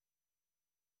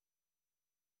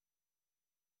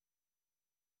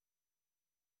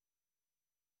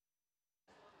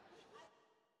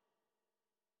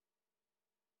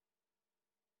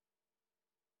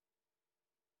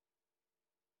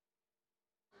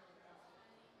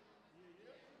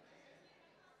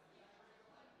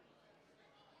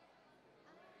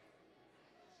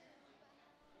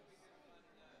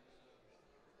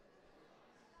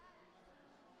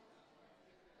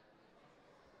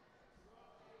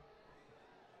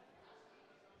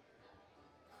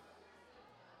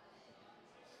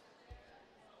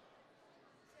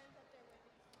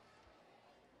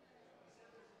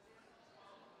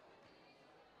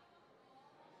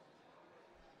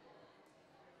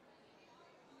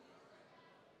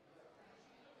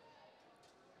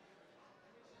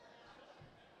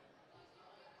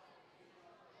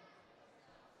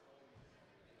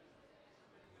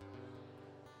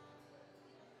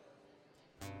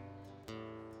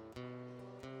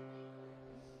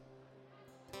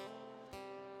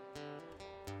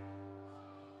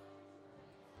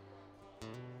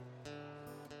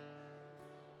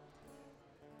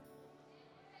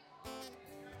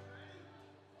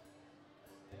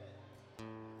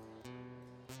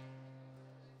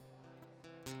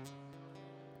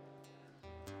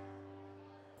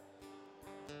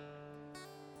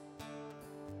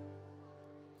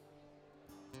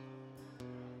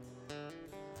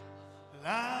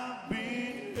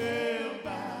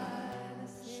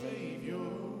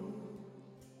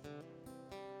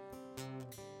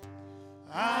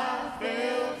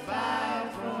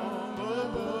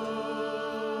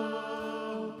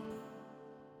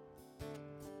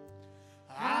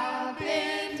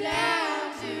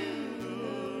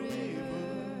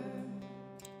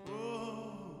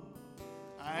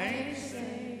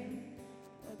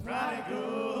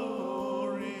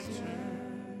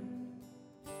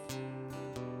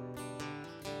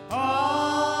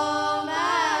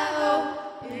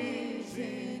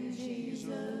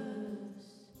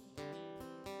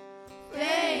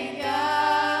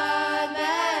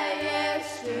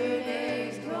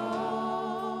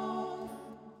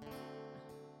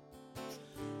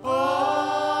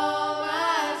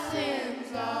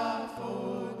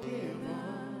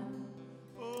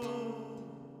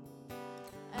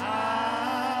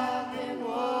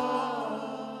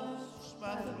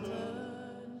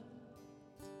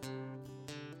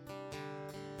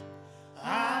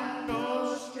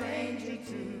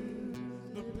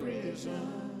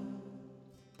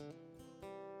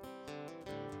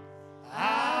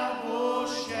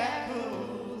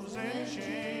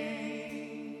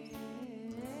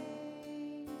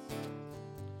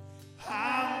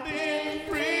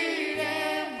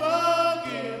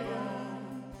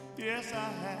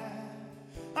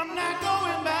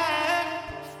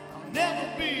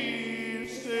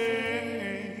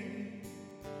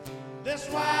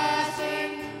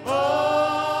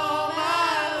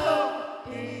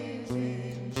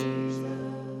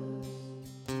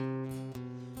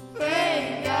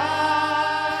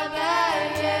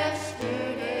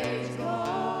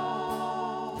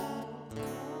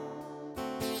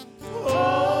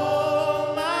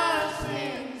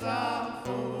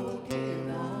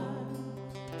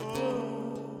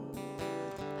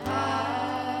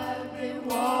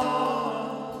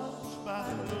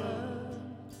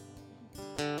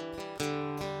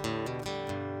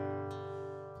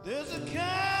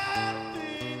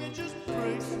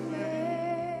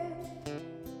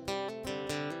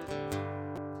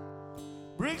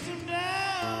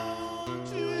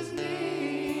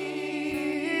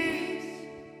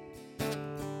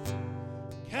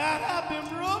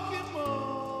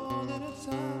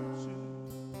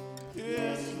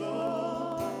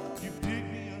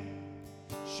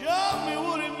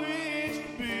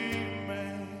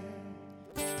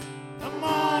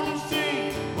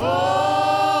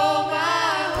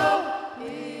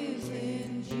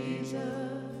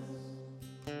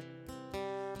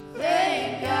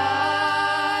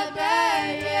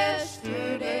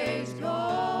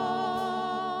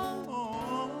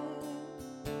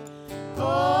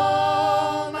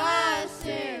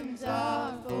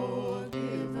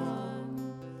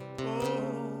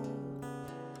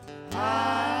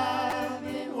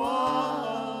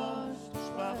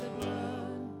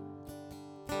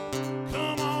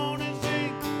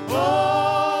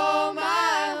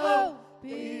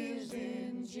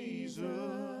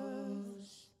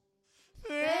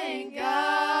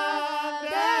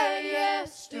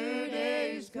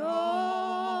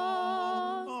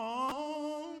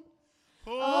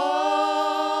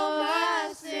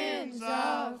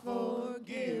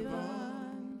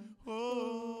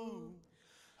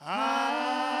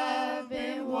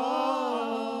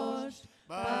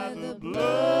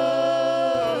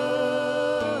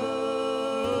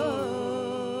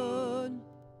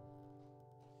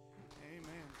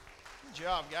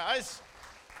Guys.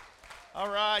 All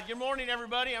right. Good morning,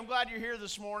 everybody. I'm glad you're here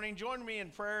this morning. Join me in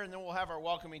prayer, and then we'll have our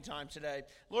welcoming time today.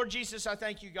 Lord Jesus, I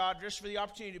thank you, God, just for the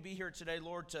opportunity to be here today,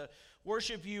 Lord, to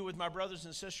worship you with my brothers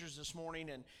and sisters this morning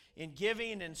and in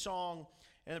giving and song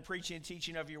and the preaching and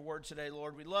teaching of your word today,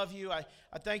 Lord. We love you. I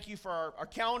thank you for our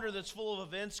calendar that's full of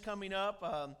events coming up,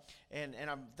 and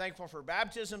I'm thankful for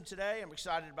baptism today. I'm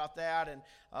excited about that. And,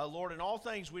 Lord, in all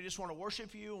things, we just want to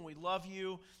worship you, and we love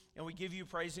you. And we give you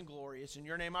praise and glory. It's in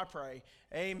your name I pray.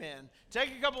 Amen. Take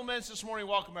a couple minutes this morning.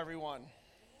 Welcome, everyone.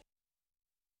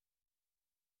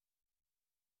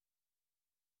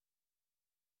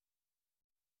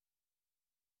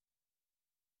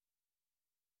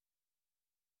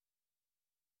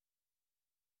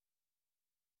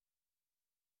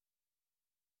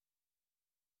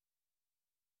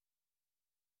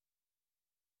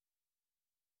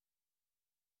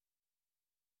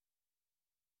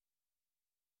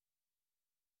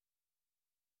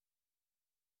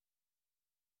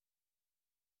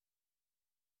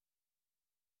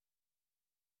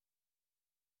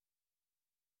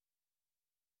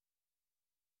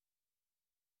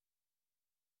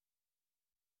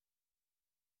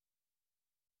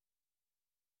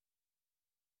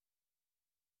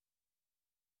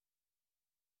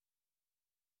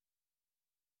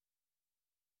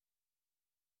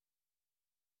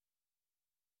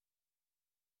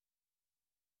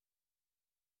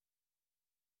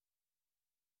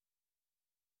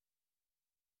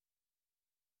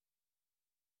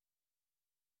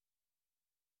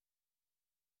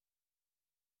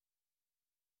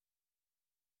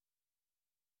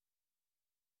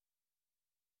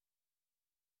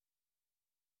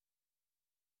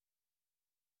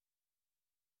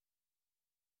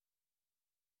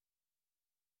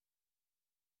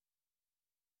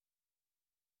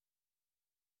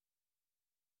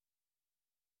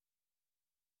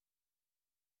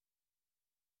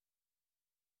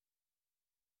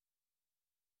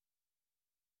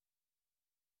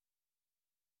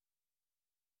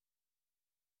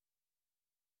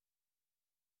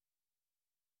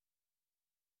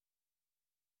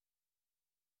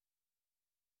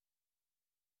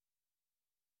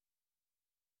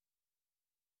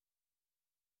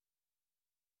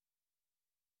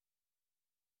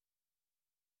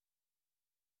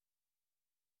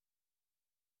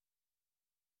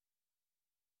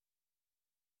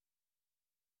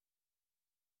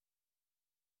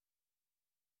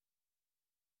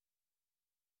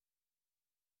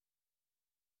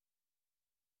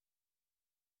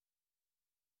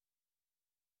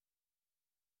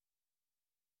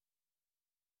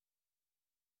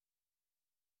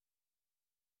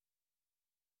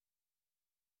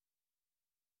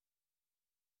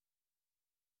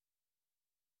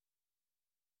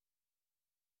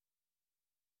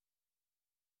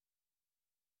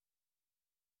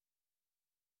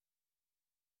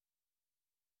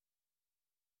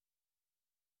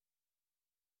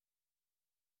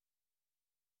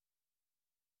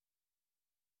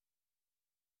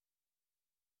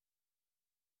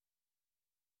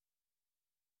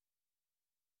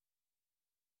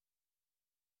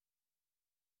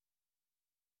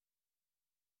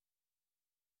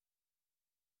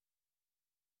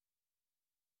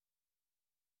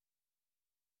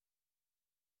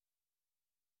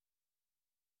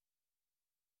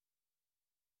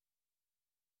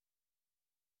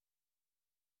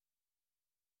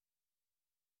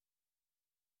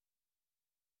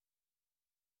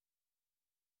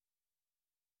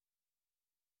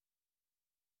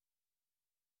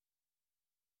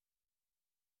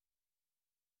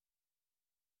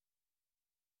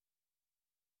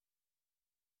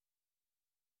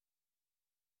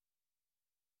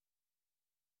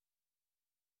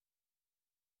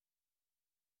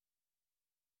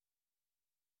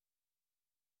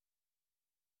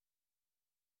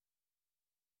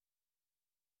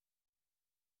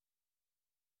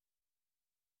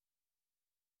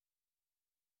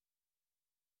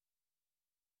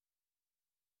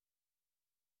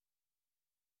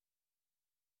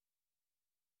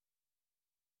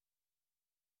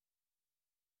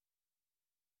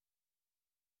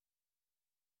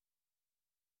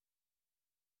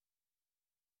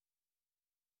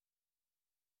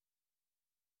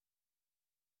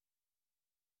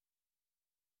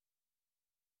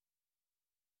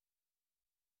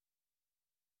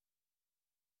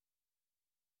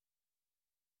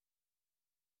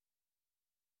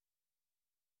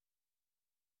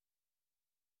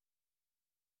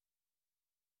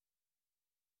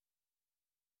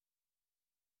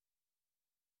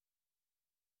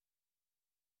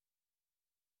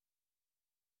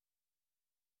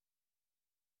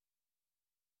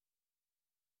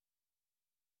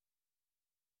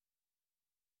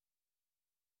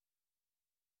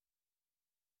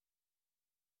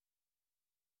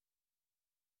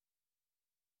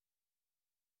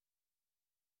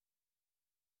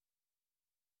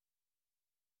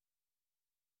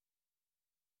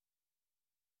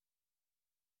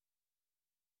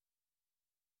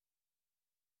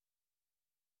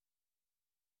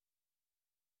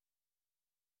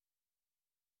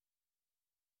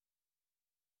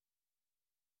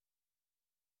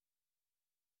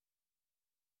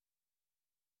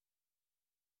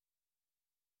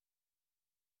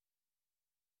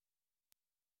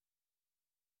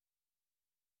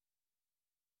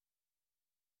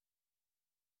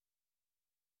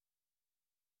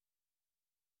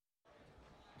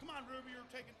 Ruby, you're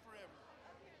taking forever.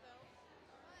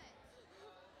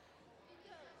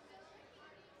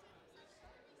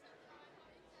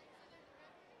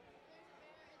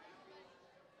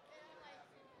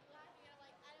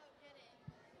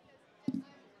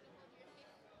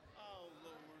 Oh,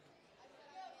 Lord.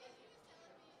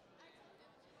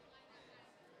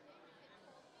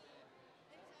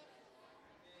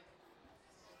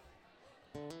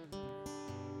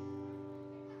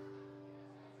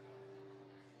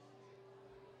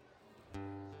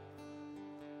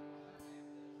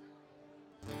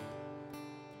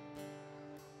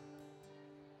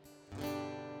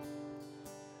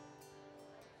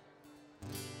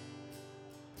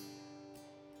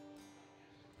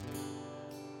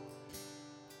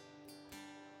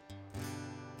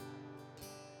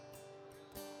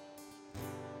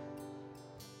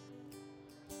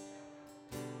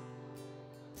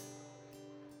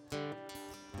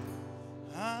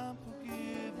 I'm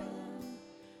forgiven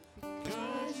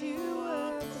because you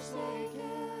were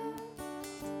forsaken.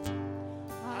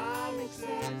 I'm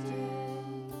accepted.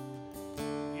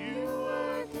 You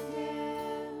were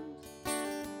condemned.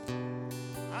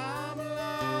 I'm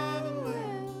alive and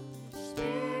well. Your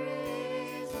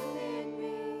Spirit is within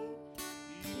me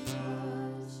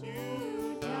because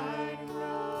you died and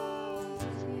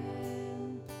rose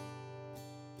again.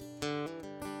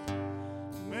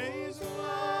 Amazing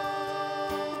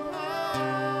love,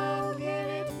 how can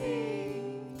it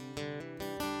be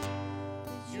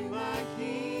that you, my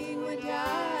King, would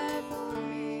die for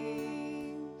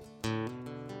me?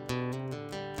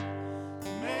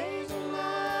 Amazing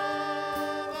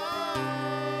love, I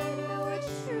know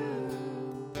it's true.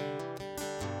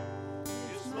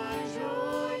 It's my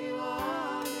joy to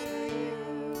honor you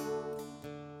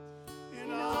in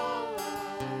all I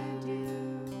do.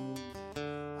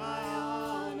 I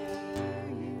honor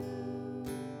you.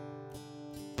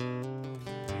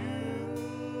 You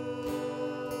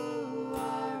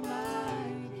are my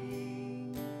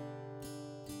King.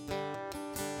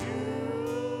 You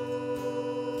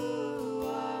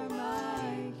are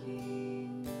my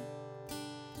King.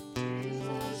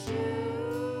 Jesus, you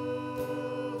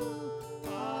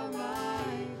are my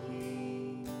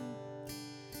King.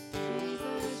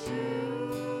 Jesus, you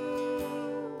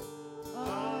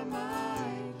are my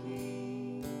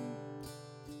King.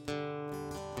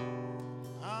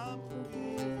 I'm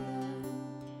forgiven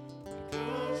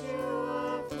because you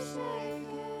are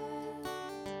forsaken.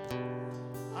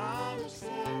 I'm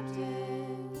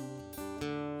accepted.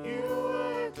 You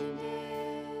were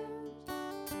condemned.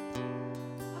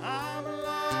 I'm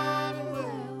alive and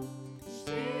well. Your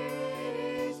Spirit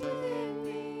is within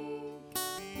me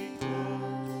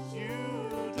because you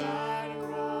died and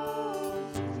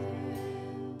rose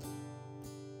again.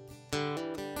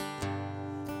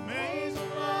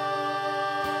 Amazing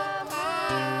love,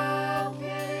 how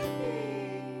can it be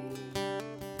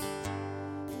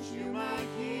that you, my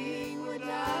King, would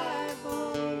die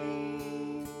for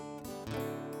me?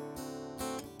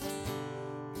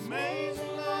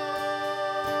 Amazing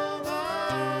love, I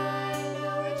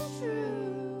know it's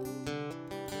true.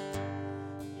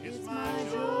 It's my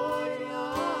joy to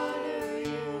honor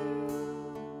you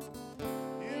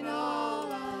in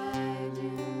all I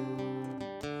do.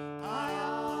 I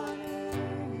honor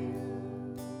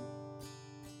you.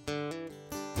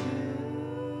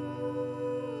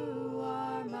 You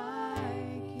are my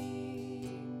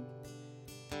King.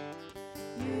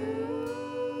 You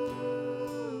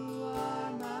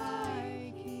are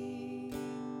my King.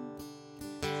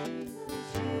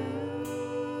 Jesus, you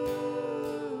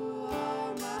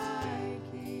are my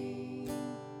King.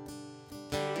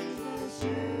 Jesus,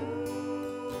 you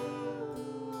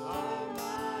are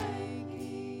my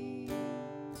King.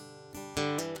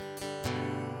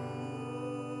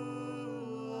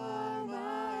 You are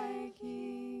my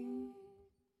King.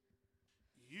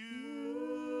 You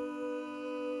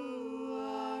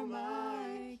are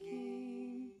my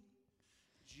King.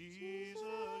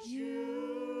 Jesus, you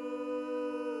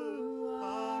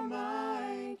are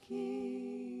my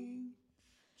King.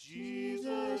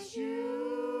 Jesus, you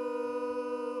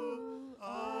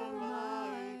are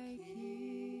my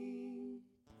King.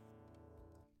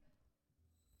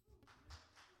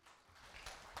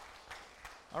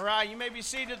 All right, you may be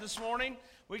seated this morning.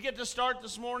 We get to start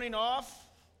this morning off.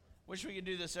 Wish we could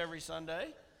do this every Sunday.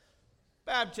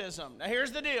 Baptism. Now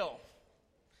here's the deal.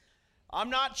 I'm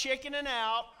not chickening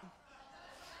out.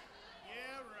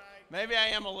 Yeah, right. Maybe I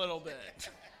am a little bit.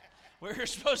 We were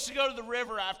supposed to go to the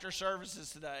river after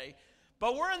services today,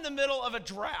 but we're in the middle of a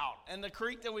drought, and the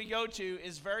creek that we go to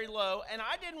is very low, and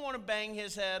I didn't want to bang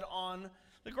his head on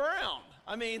the ground.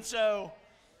 I mean, so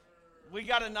We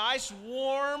got a nice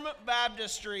warm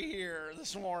baptistry here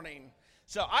this morning.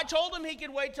 So I told him he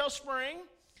could wait till spring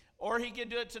or he could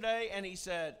do it today, and he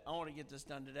said, I want to get this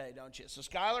done today, don't you? So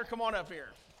Skylar, come on up here.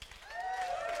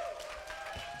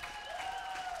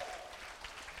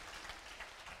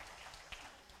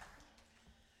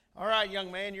 All right,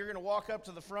 young man, you're going to walk up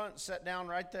to the front and sit down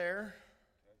right there.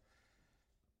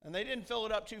 And they didn't fill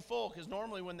it up too full because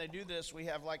normally when they do this, we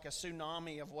have like a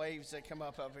tsunami of waves that come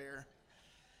up here.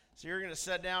 So you're going to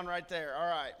sit down right there. All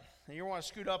right. And you want to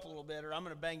scoot up a little bit or I'm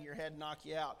going to bang your head and knock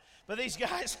you out. But these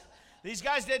guys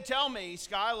did tell me,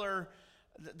 Skylar,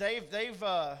 they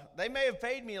may have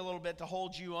paid me a little bit to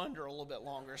hold you under a little bit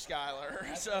longer, Skylar.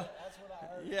 That's what I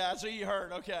heard. Yeah, that's what you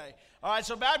heard. Okay. All right,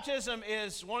 so baptism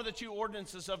is one of the two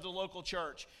ordinances of the local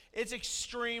church. It's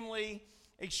extremely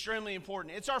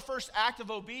important. It's our first act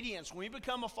of obedience. When we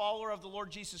become a follower of the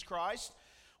Lord Jesus Christ,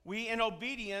 we, in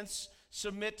obedience,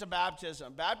 submit to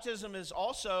baptism. Baptism is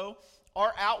also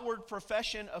our outward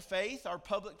profession of faith, our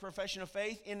public profession of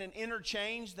faith in an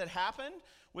interchange that happened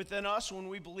within us when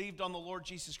we believed on the Lord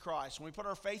Jesus Christ. When we put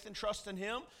our faith and trust in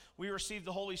Him, we received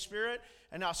the Holy Spirit.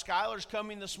 And now Skylar's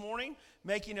coming this morning,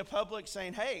 making it public,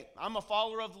 saying, hey, I'm a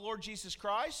follower of the Lord Jesus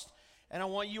Christ, and I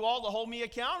want you all to hold me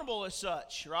accountable as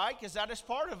such, right? Because that is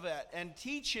part of it. And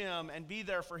teach him and be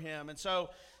there for him. And so,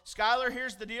 Skylar,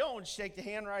 here's the deal. I want you to take the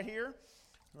hand right here,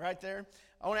 right there.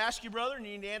 I want to ask you, brother, and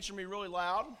you need to answer me really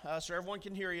loud so everyone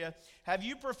can hear you. Have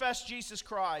you professed Jesus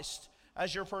Christ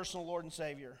as your personal Lord and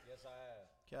Savior? Yes, I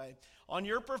have. Okay. On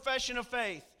your profession of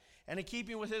faith and in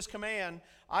keeping with His command,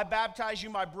 I baptize you,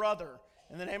 my brother,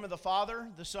 in the name of the Father,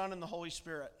 the Son, and the Holy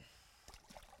Spirit.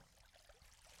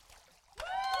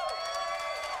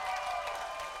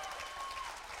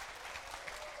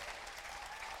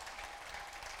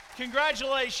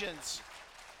 Congratulations.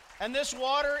 And this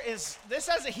water this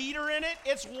has a heater in it.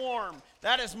 It's warm.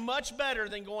 That is much better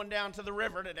than going down to the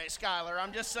river today, Skylar.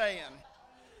 I'm just saying.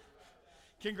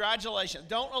 Congratulations.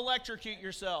 Don't electrocute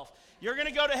yourself. You're going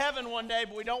to go to heaven one day,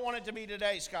 but we don't want it to be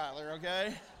today, Skylar,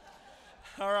 okay?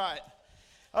 All right.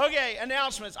 Okay,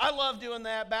 announcements. I love doing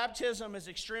that. Baptism is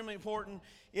extremely important.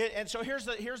 And so here's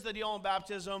the deal on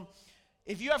baptism.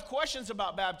 If you have questions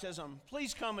about baptism,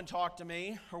 please come and talk to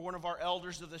me or one of our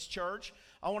elders of this church.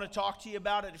 I want to talk to you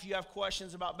about it if you have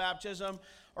questions about baptism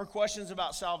or questions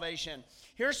about salvation.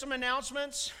 Here's some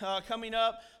announcements coming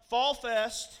up. Fall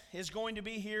Fest is going to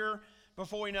be here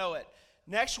before we know it.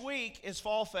 Next week is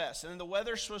Fall Fest, and the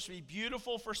weather's supposed to be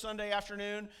beautiful for Sunday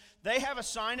afternoon. They have a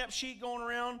sign-up sheet going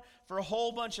around for a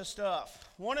whole bunch of stuff.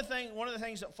 One of the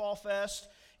things at Fall Fest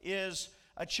is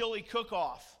a chili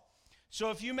cook-off.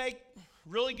 So if you make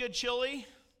really good chili,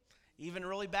 even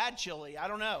really bad chili, I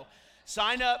don't know,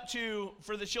 sign up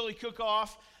for the chili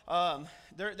cook-off.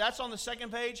 That's on the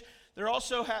second page. There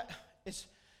also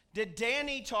did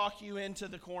Danny talk you into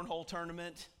the cornhole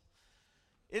tournament?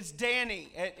 It's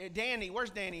Danny. Danny, where's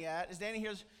Danny at? Is Danny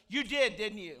here? You did,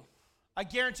 didn't you? I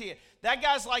guarantee it. That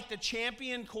guy's like the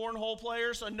champion cornhole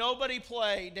player, so nobody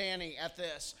play Danny at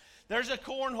this. There's a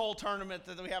cornhole tournament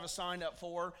that we have a sign up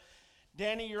for.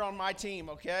 Danny, you're on my team,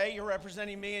 okay? You're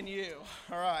representing me and you.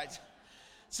 All right.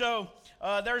 So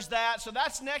there's that. So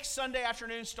that's next Sunday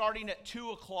afternoon starting at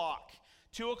 2 o'clock.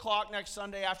 2 o'clock next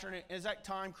Sunday afternoon. Is that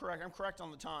time correct? I'm correct on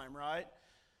the time, right?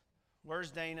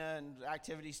 Where's Dana and the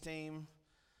activities team?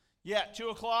 Yeah, 2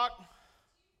 o'clock.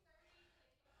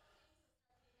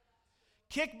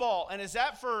 Kickball. And is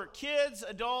that for kids,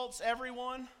 adults,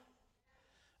 everyone?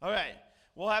 Okay.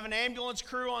 We'll have an ambulance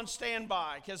crew on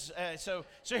standby. So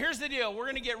here's the deal. We're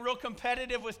going to get real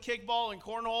competitive with kickball and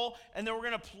cornhole, and then we're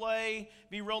going to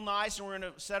be real nice, and we're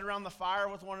going to sit around the fire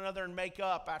with one another and make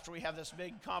up after we have this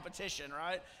big competition,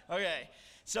 right? Okay.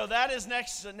 So that is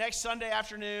next Sunday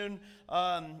afternoon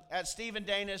at Steve and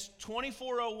Dana's,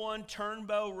 2401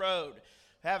 Turnbow Road.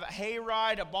 Have a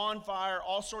hayride, a bonfire,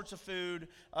 all sorts of food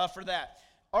for that.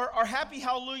 Our Happy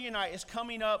Hallelujah Night is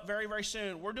coming up very, very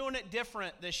soon. We're doing it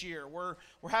different this year. We're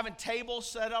having tables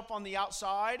set up on the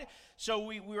outside. So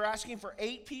we were asking for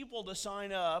 8 people to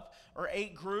sign up, or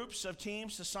 8 groups of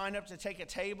teams to sign up to take a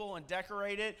table and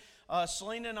decorate it.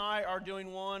 Selena and I are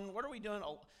doing one. What are we doing?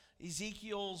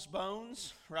 Ezekiel's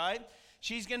bones, right?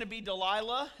 She's going to be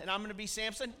Delilah, and I'm going to be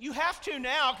Samson. You have to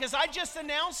now, because I just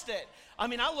announced it. I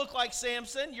mean, I look like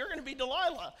Samson. You're going to be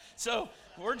Delilah. So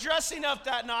we're dressing up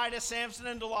that night as Samson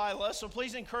and Delilah, so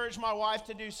please encourage my wife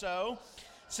to do so.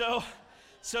 So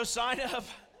sign up.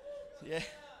 Yeah.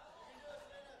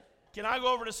 Can I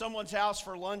go over to someone's house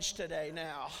for lunch today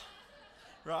now?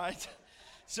 Right?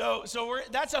 So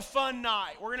that's a fun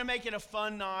night. We're going to make it a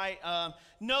fun night.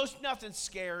 Nothing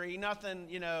scary, nothing,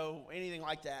 anything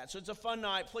like that. So it's a fun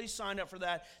night. Please sign up for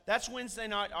that. That's Wednesday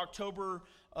night, October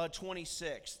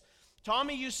 26th.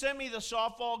 Tommy, you sent me the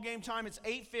softball game time. It's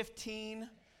 8:15.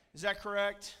 Is that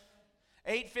correct?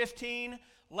 8:15.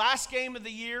 Last game of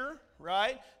the year,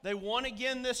 right? They won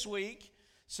again this week.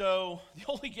 So the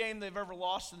only game they've ever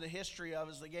lost in the history of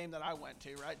is the game that I went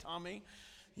to, right, Tommy?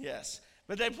 Yes.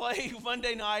 But they play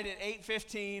Monday night at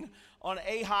 8:15 on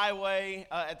A Highway,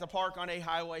 at the park on A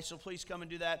Highway, so please come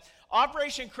and do that.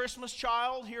 Operation Christmas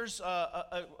Child, here's,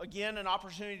 again, an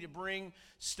opportunity to bring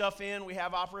stuff in. We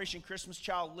have Operation Christmas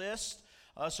Child list,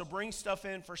 so bring stuff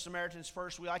in for Samaritans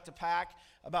First. We like to pack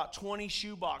about 20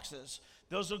 shoe boxes.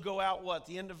 Those will go out,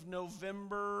 the end of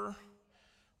November?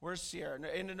 Where's Sierra?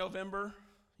 End of November?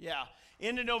 Yeah,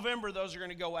 end of November, those are going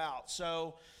to go out.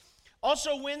 So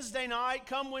also Wednesday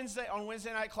night, on Wednesday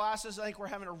night classes, I think we're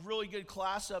having a really good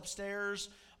class upstairs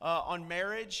on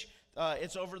marriage.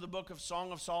 It's over the book of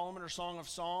Song of Solomon or Song of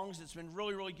Songs. It's been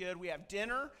really, really good. We have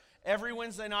dinner every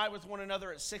Wednesday night with one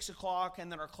another at 6 o'clock,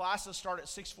 and then our classes start at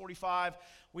 6:45.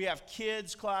 We have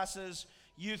kids classes,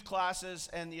 youth classes,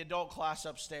 and the adult class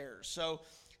upstairs. So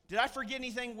did I forget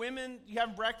anything? Women, you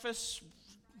have breakfast?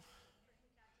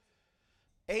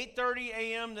 8:30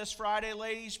 a.m. this Friday,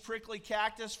 ladies, Prickly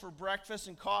Cactus for breakfast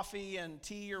and coffee and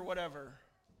tea or whatever.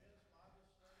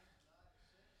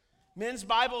 Men's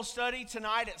Bible study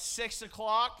tonight at 6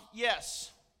 o'clock.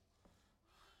 Yes.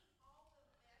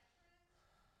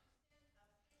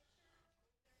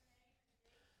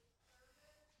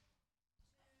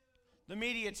 The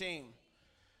media team.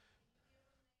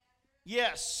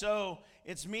 Yes, so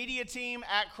it's media team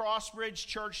at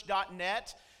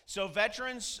crossbridgechurch.net. So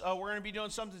veterans, we're going to be doing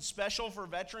something special for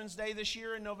Veterans Day this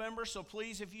year in November. So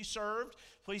please, if you served,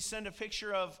 please send a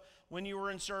picture of when you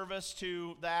were in service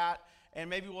to that. And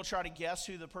maybe we'll try to guess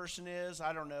who the person is.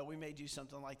 I don't know. We may do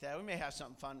something like that. We may have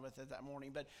something fun with it that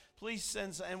morning. But please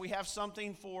send, and we have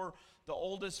something for the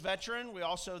oldest veteran. We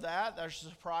also there's a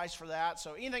surprise for that.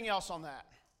 So anything else on that?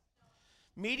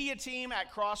 Media team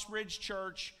at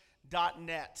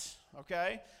crossbridgechurch.net.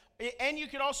 Okay? And you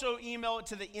could also email it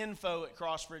to the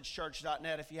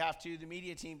info@crossbridgechurch.net if you have to. The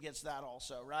media team gets that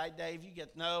also, right, Dave? You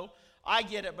get, no, I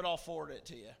get it, but I'll forward it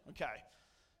to you. Okay.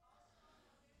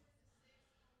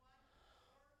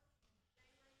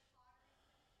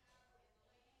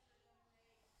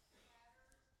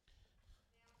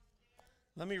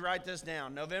 Let me write this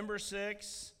down. November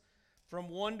 6th, from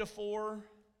 1 to 4,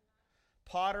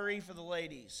 pottery for the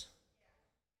ladies.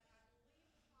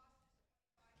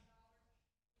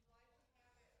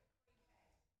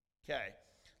 Okay.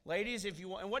 Ladies, if you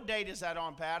want, and what date is that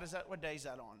on, Pat? What day is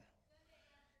that on?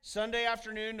 Sunday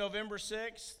afternoon, November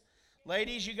 6th.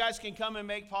 Ladies, you guys can come and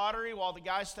make pottery while the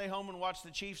guys stay home and watch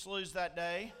the Chiefs lose that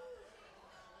day.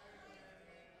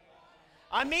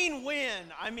 I mean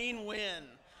when. I meant when.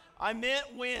 I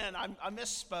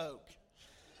misspoke.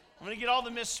 I'm going to get all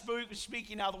the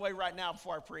misspeaking out of the way right now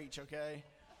before I preach, okay?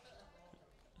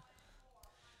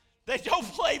 They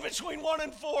don't play between 1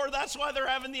 and 4. That's why they're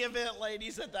having the event,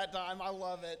 ladies, at that time. I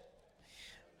love it.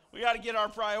 We got to get our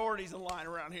priorities in line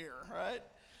around here, right?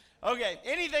 Okay,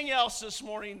 anything else this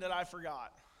morning that I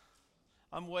forgot?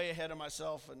 I'm way ahead of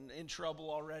myself and in trouble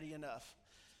already enough.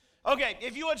 Okay,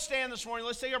 if you would stand this morning,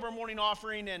 let's take up our morning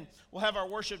offering, and we'll have our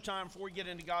worship time before we get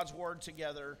into God's Word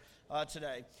together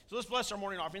today. So let's bless our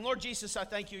morning offering. Lord Jesus, I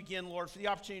thank you again, Lord, for the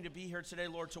opportunity to be here today,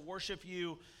 Lord, to worship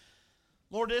you.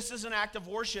 Lord, this is an act of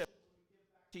worship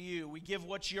to you. We give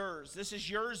what's yours. This is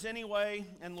yours anyway,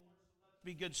 and Lord, let's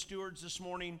be good stewards this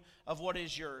morning of what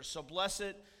is yours. So bless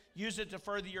it. Use it to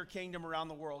further your kingdom around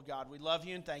the world, God. We love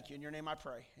you and thank you. In your name I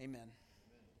pray. Amen.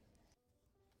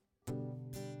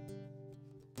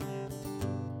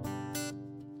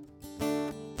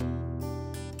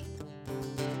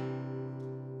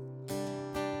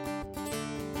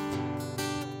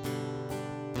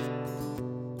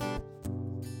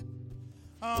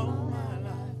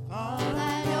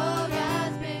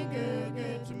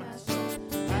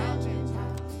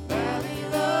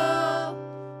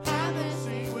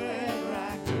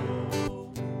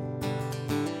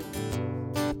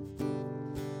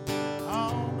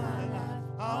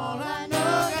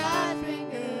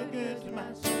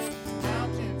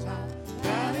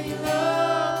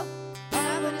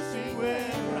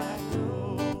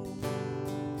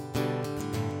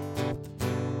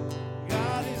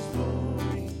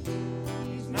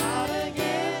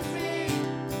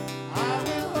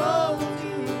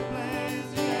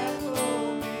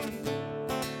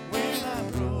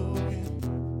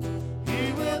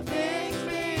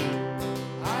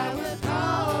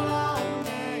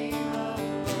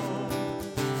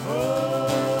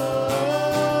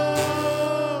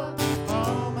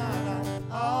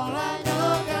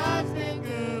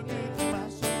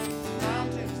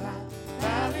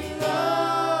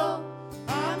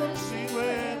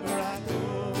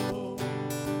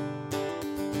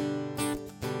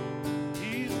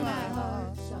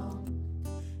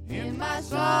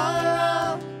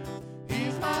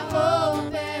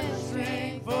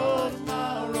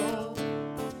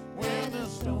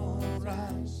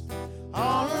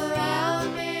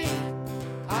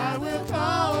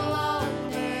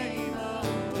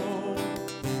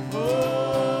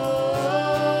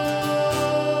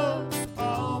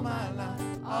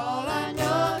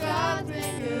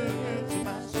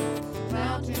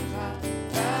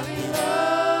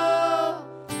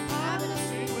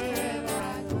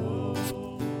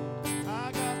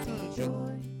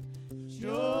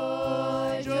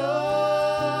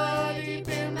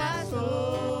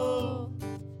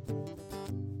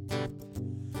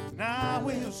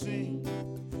 sing,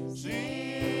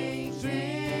 sing,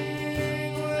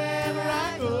 sing wherever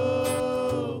I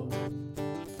go.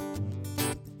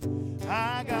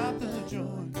 I got the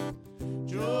joy,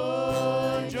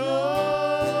 joy,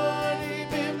 joy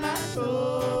deep in my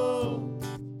soul.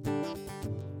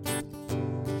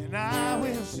 And I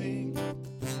will sing,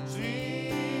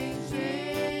 sing,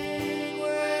 sing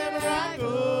wherever I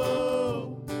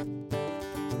go.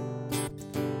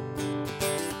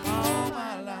 All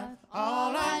my life,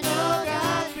 all I know,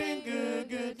 God's been good,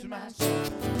 good to my soul.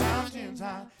 Mountains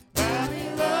high, valley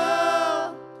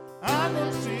low, I'm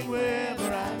gonna sing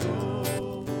wherever I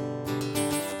go.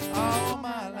 All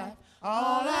my life,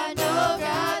 all I know,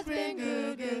 God's been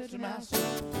good, good to my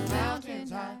soul.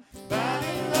 Mountains high,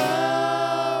 valley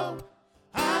low,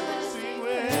 I'm gonna sing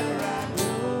wherever I go.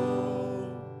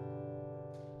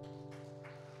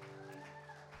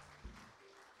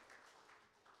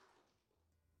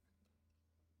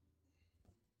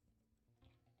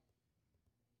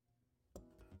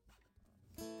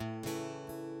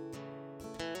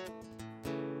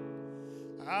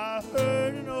 I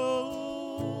heard an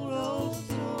old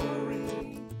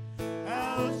story,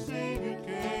 how a Savior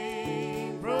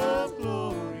came from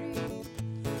glory,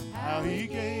 how he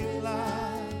gave his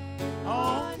life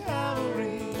on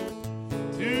Calvary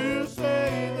to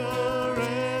save the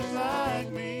wretch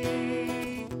like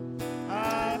me.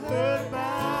 I heard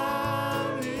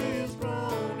about his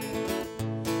groaning,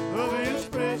 of his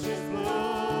precious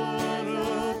blood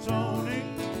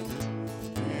atoning,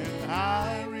 and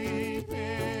I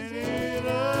repented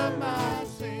of my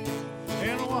sin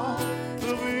and won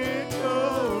the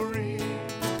victory.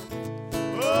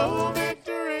 Oh,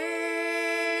 victory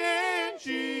in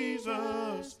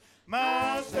Jesus,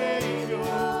 my Savior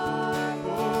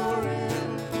forever.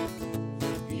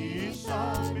 He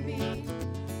sought me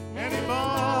and he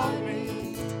bought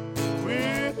me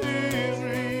with his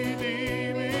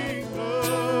redeeming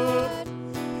blood.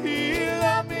 He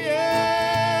loved me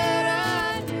and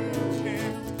I knew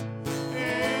him,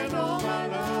 and all my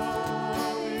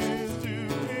love is to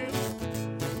him.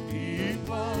 He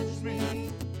plunged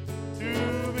me to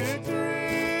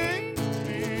victory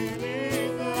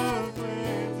beneath the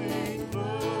cleansing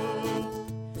flood.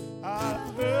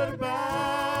 I've heard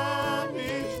about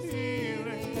his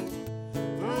healing,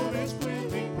 of his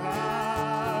cleansing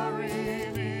power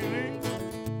revealing,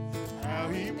 how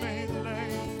he made the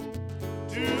lame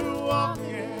to walk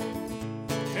again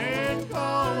and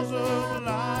cause of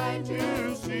light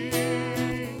to see.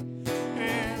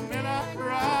 And then I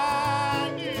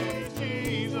cried, "Dear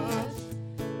Jesus,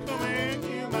 come and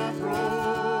heal my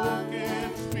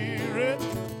broken spirit."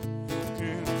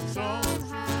 And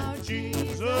somehow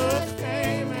Jesus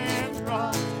came and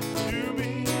brought to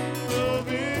me the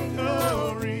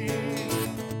victory.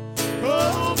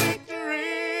 Oh, victory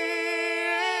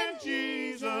in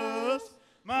Jesus,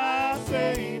 my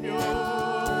Savior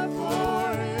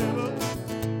forever.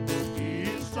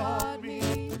 He sought me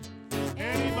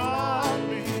and he bought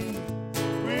me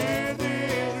with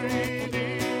his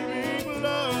redeeming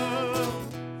blood.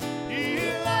 He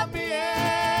loved me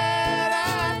and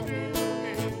I knew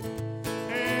him,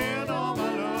 and all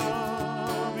my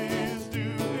love is to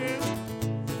him.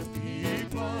 He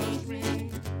plunged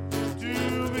me to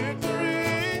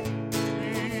victory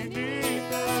beneath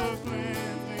the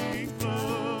cleansing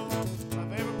flood. My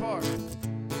favorite part.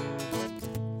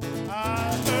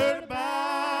 I heard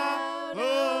about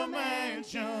a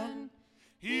mansion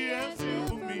he has built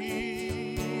for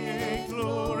me in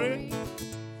glory,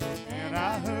 and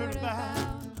I heard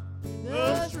about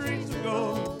the streets of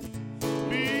gold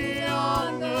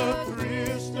beyond the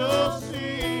crystal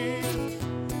sea,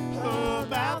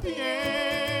 about the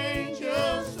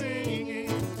angels singing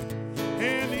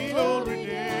in the old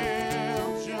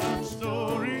redemption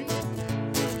story.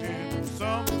 And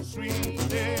some sweet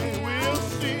day we'll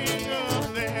sing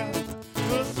of them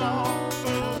the song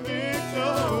of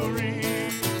victory.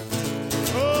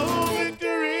 Oh,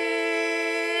 victory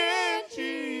in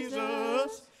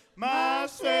Jesus, my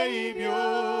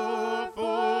Savior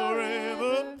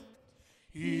forever.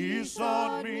 He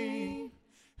sought me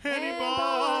and he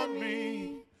bought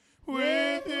me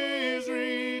with his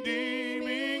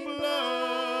redeeming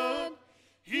blood.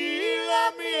 He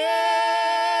loved me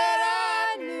and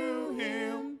I knew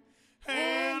him,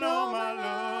 and all my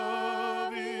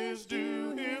love is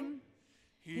due him.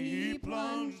 He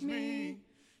plunged me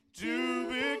to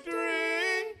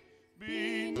victory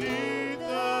beneath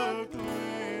the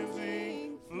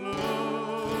cleansing flood.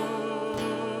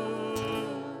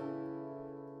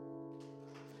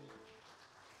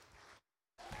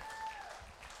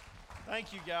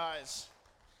 Thank you, guys.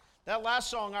 That last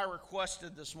song I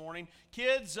requested this morning.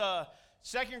 Kids,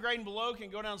 second grade and below can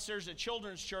go downstairs at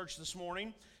Children's Church this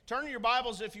morning. Turn your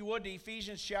Bibles, if you would, to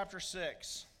Ephesians chapter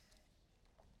 6.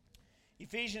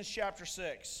 Ephesians chapter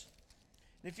 6.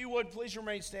 And if you would, please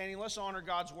remain standing. Let's honor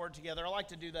God's word together. I like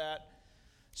to do that.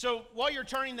 So while you're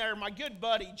turning there, my good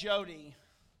buddy, Jody,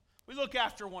 we look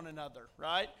after one another,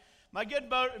 right? My good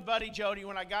buddy, Jody,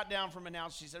 when I got down from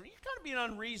announcing, he said, you're kind of being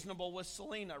unreasonable with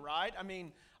Selena, right? I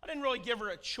mean, I didn't really give her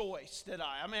a choice, did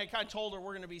I? I mean, I kind of told her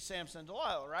we're going to be Samson and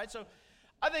Delilah, right? So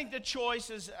I think the choice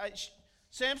is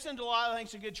Samson and Delilah, I think,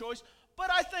 is a good choice.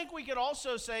 But I think we could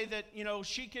also say that,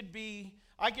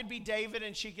 I could be David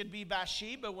and she could be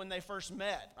Bathsheba when they first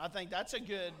met. I think that's a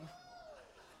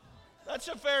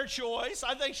fair choice.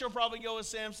 I think she'll probably go with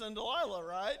Samson and Delilah,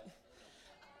 right?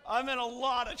 I'm in a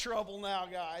lot of trouble now,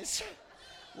 guys.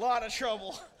 A lot of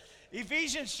trouble.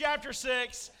 Ephesians chapter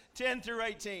 6, 10 through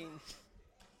 18.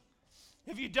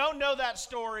 If you don't know that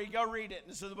story, go read it.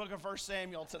 This is the book of 1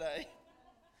 Samuel today.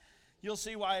 You'll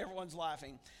see why everyone's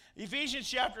laughing. Ephesians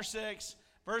chapter 6,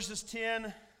 verses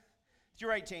 10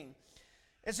 through 18.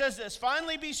 It says this,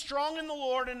 finally be strong in the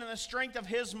Lord and in the strength of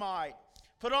his might.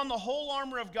 Put on the whole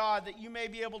armor of God that you may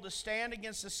be able to stand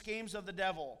against the schemes of the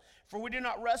devil. For we do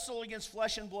not wrestle against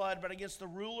flesh and blood, but against the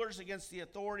rulers, against the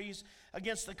authorities,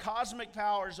 against the cosmic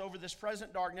powers over this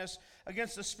present darkness,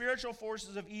 against the spiritual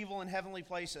forces of evil in heavenly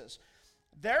places.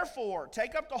 Therefore,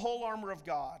 take up the whole armor of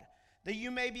God, that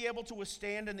you may be able to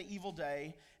withstand in the evil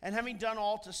day, and having done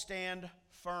all to stand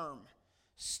firm.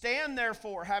 Stand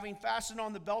therefore, having fastened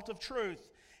on the belt of truth,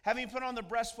 having put on the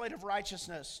breastplate of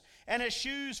righteousness, and as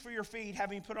shoes for your feet,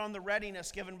 having put on the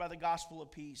readiness given by the gospel of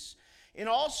peace. In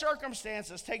all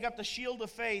circumstances, take up the shield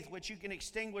of faith, which you can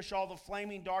extinguish all the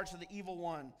flaming darts of the evil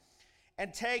one.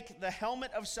 And take the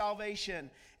helmet of salvation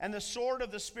and the sword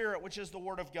of the Spirit, which is the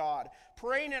word of God,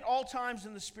 praying at all times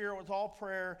in the Spirit with all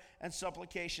prayer and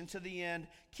supplication to the end.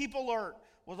 Keep alert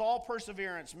with all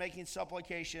perseverance, making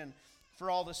supplication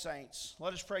for all the saints.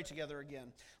 Let us pray together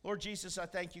again. Lord Jesus, I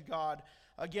thank you, God,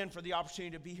 again for the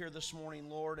opportunity to be here this morning,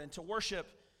 Lord, and to worship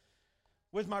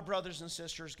with my brothers and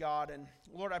sisters, God. And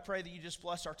Lord, I pray that you just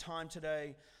bless our time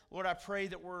today. Lord, I pray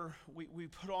that we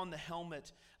put on the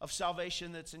helmet of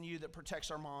salvation that's in you that protects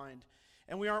our mind.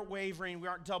 And we aren't wavering, we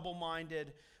aren't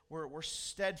double-minded. We're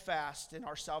steadfast in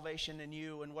our salvation in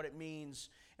you and what it means.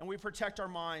 And we protect our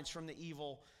minds from the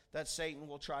evil that Satan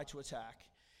will try to attack.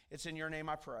 It's in your name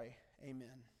I pray.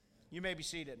 Amen. You may be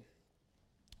seated.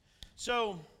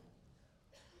 So,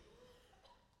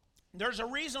 there's a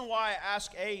reason why I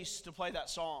asked Ace to play that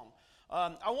song.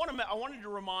 I wanted to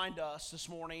remind us this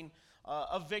morning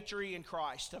of victory in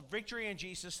Christ, of victory in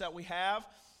Jesus that we have.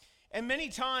 And many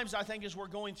times, I think, as we're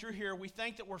going through here, we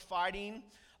think that we're fighting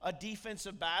a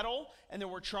defensive battle and that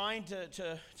we're trying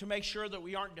to make sure that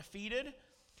we aren't defeated.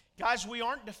 Guys, we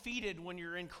aren't defeated when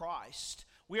you're in Christ.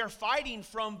 We are fighting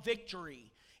from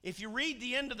victory. If you read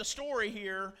the end of the story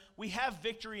here, we have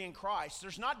victory in Christ.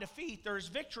 There's not defeat, there's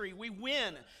victory. We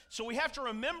win. So we have to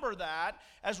remember that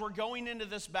as we're going into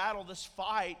this battle, this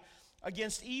fight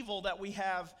against evil, that we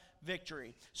have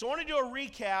victory. So I want to do a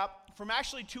recap from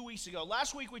actually 2 weeks ago.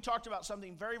 Last week we talked about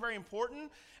something very, very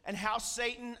important and how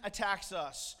Satan attacks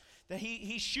us. That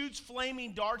he shoots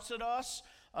flaming darts at us,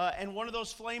 and one of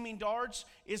those flaming darts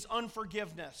is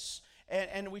unforgiveness.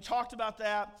 And we talked about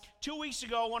that. 2 weeks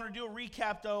ago, I want to do a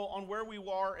recap, though, on where we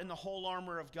were in the whole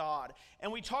armor of God.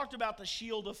 And we talked about the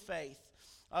shield of faith,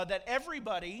 that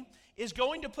everybody is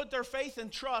going to put their faith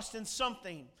and trust in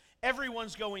something.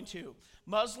 Everyone's going to.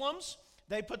 Muslims,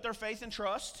 they put their faith and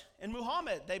trust in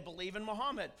Muhammad. They believe in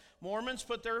Muhammad. Mormons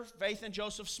put their faith in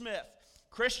Joseph Smith.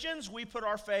 Christians, we put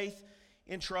our faith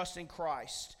and trust in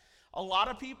Christ. A lot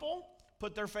of people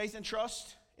put their faith and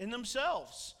trust in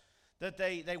themselves. That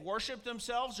they worship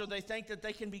themselves, or they think that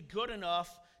they can be good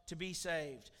enough to be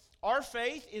saved. Our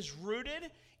faith is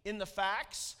rooted in the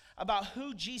facts about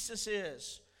who Jesus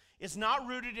is. It's not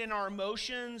rooted in our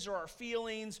emotions or our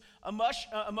feelings.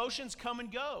 Emotions come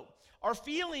and go. Our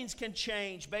feelings can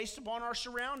change based upon our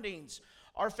surroundings.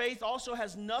 Our faith also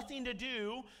has nothing to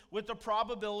do with the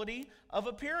probability of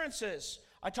appearances.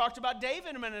 I talked about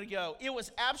David a minute ago. It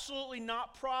was absolutely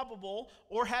not probable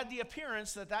or had the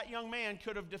appearance that that young man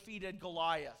could have defeated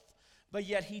Goliath. But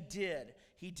yet he did.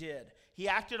 He did. He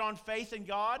acted on faith in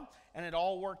God, and it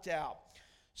all worked out.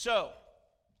 So,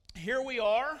 here we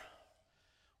are.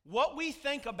 What we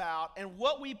think about and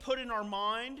what we put in our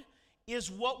mind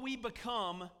is what we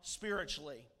become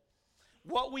spiritually.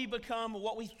 What we become,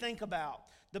 what we think about.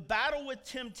 The battle with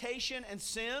temptation and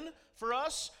sin, for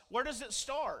us, where does it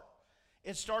start?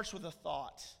 It starts with a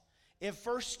thought. It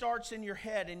first starts in your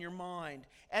head, in your mind.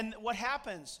 And what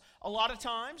happens? A lot of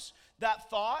times, that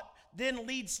thought then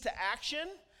leads to action.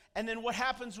 And then what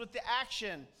happens with the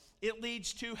action? It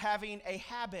leads to having a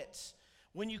habit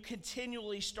when you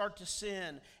continually start to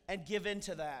sin and give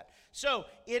into that. So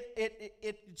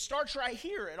it starts right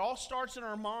here. It all starts in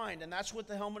our mind, and that's what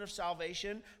the helmet of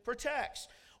salvation protects.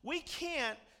 We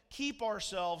can't keep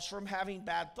ourselves from having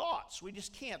bad thoughts. We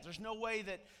just can't. There's no way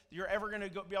that you're ever going to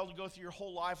be able to go through your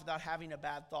whole life without having a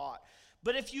bad thought.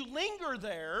 But if you linger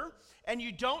there and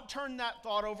you don't turn that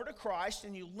thought over to Christ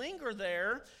and you linger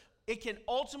there, it can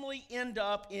ultimately end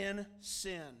up in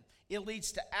sin. It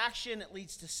leads to action, it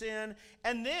leads to sin.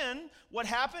 And then what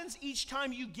happens each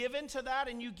time you give into that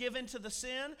and you give into the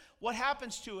sin, what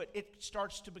happens to it? It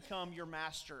starts to become your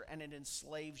master and it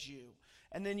enslaves you.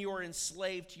 And then you are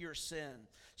enslaved to your sin.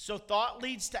 So thought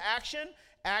leads to action,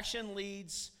 action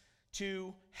leads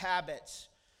to habits.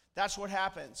 That's what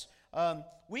happens.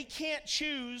 We can't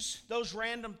choose those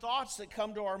random thoughts that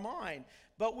come to our mind,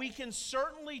 but we can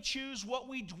certainly choose what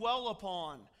we dwell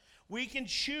upon. We can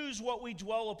choose what we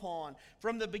dwell upon.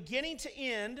 From the beginning to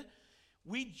end,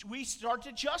 we start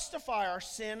to justify our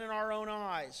sin in our own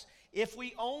eyes. If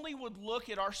we only would look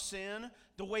at our sin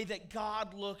the way that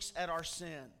God looks at our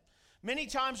sin. Many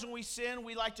times when we sin,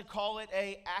 we like to call it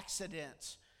an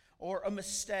accident or a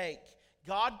mistake.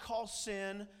 God calls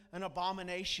sin an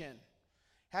abomination.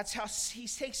 That's how he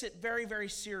takes it very, very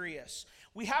serious.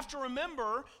 We have to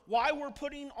remember why we're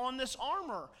putting on this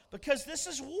armor, because this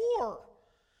is war.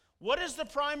 What is the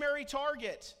primary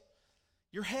target?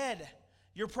 Your head.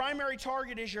 Your primary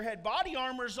target is your head. Body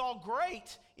armor is all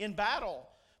great in battle,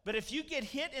 but if you get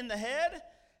hit in the head,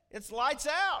 it's lights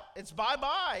out. It's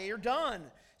bye-bye. You're done.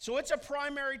 So it's a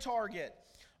primary target.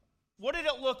 What did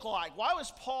it look like? Why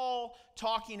was Paul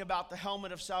talking about the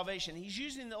helmet of salvation? He's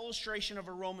using the illustration of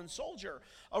a Roman soldier.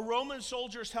 A Roman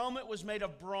soldier's helmet was made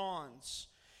of bronze.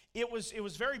 It was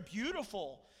very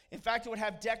beautiful. In fact, it would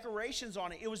have decorations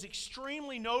on it. It was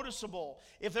extremely noticeable.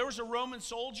 If there was a Roman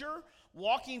soldier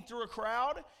walking through a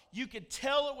crowd, you could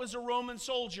tell it was a Roman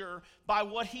soldier by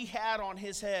what he had on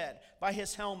his head, by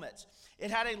his helmet.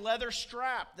 It had a leather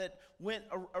strap that went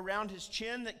around his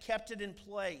chin that kept it in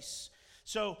place.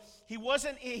 So he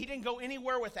didn't go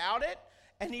anywhere without it,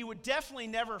 and he would definitely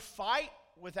never fight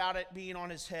without it being on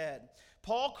his head.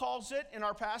 Paul calls it, in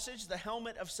our passage, the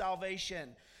helmet of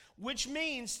salvation, which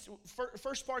means,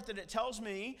 first part that it tells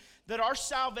me, that our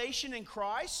salvation in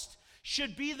Christ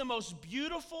should be the most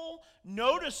beautiful,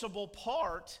 noticeable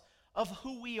part of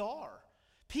who we are.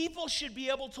 People should be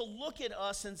able to look at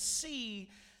us and see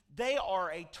they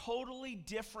are a totally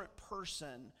different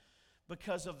person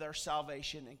because of their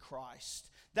salvation in Christ.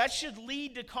 That should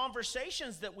lead to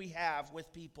conversations that we have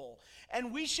with people.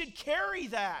 And we should carry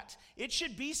that. It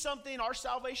should be something, our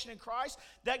salvation in Christ,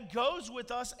 that goes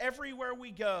with us everywhere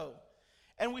we go.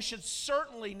 And we should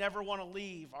certainly never want to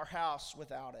leave our house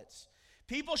without it.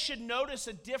 People should notice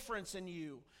a difference in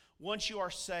you once you are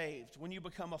saved, when you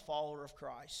become a follower of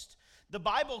Christ. The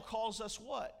Bible calls us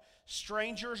what?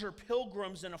 Strangers or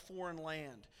pilgrims in a foreign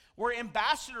land. We're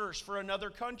ambassadors for another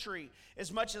country.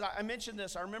 As much as I mentioned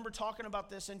this, I remember talking about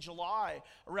this in July,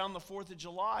 around the 4th of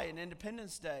July and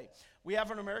Independence Day. We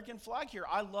have an American flag here.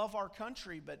 I love our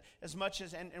country, but as much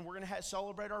as, and we're going to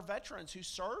celebrate our veterans who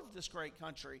served this great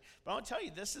country. But I'll tell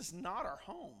you, this is not our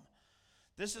home.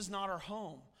 This is not our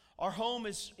home. Our home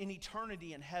is in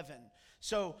eternity in heaven.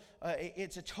 So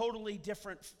it's a totally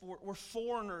different, we're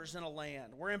foreigners in a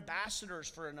land. We're ambassadors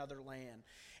for another land.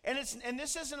 And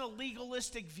this isn't a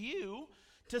legalistic view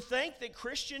to think that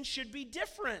Christians should be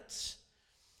different.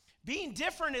 Being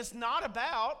different is not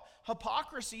about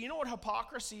hypocrisy. You know what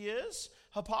hypocrisy is?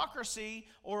 Hypocrisy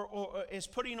or is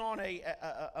putting on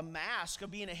a mask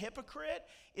of being a hypocrite,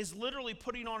 is literally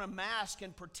putting on a mask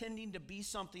and pretending to be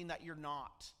something that you're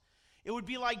not. It would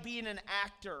be like being an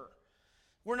actor.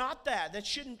 We're not that. It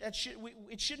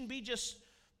shouldn't be just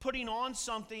putting on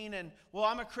something and, well,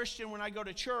 I'm a Christian when I go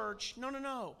to church.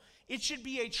 No. It should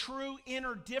be a true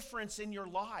inner difference in your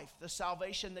life. The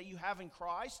salvation that you have in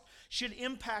Christ should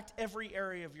impact every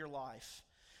area of your life.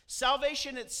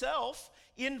 Salvation itself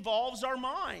involves our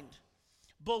mind.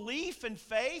 Belief and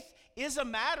faith is a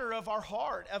matter of our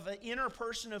heart, of an inner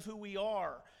person of who we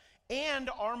are, and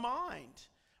our mind.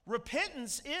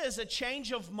 Repentance is a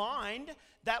change of mind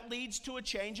that leads to a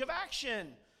change of action.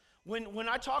 When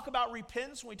I talk about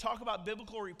repentance, when we talk about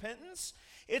biblical repentance,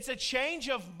 it's a change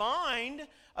of mind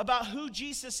about who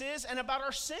Jesus is and about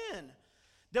our sin.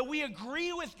 That we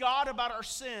agree with God about our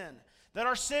sin, that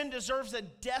our sin deserves a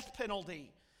death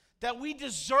penalty, that we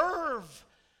deserve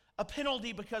a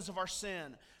penalty because of our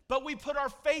sin. But we put our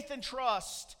faith and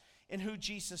trust in who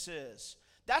Jesus is.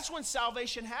 That's when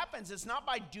salvation happens. It's not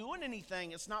by doing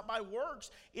anything. It's not by works.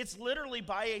 It's literally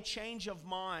by a change of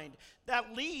mind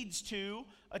that leads to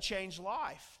a changed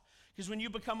life. Because when you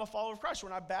become a follower of Christ,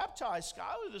 when I baptized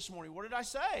Skylar this morning, what did I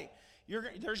say?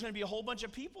 There's going to be a whole bunch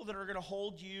of people that are going to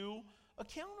hold you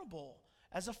accountable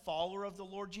as a follower of the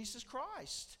Lord Jesus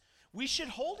Christ. We should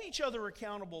hold each other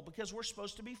accountable because we're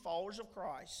supposed to be followers of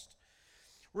Christ.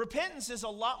 Repentance is a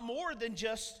lot more than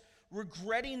just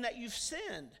regretting that you've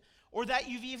sinned or that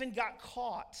you've even got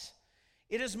caught.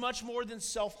 It is much more than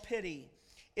self-pity.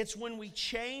 It's when we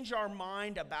change our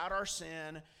mind about our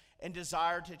sin and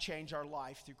desire to change our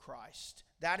life through Christ.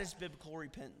 That is biblical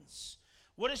repentance.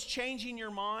 What is changing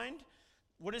your mind?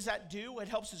 What does that do? It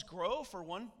helps us grow, for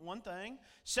one thing.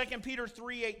 2 Peter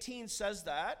 3:18 says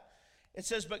that. It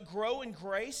says, "But grow in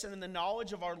grace and in the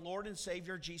knowledge of our Lord and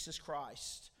Savior Jesus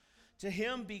Christ. To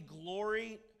him be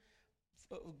glory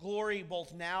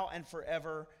both now and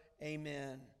forever.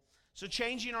 Amen." So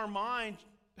changing our mind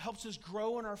helps us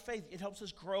grow in our faith. It helps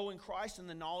us grow in Christ and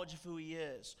the knowledge of who he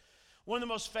is. One of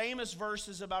the most famous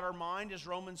verses about our mind is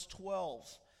Romans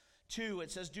 12:2.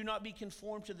 It says, "Do not be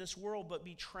conformed to this world, but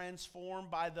be transformed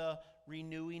by the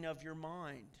renewing of your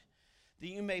mind, that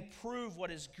you may prove what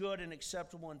is good and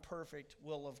acceptable and perfect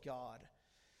will of God."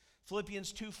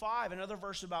 Philippians 2:5, another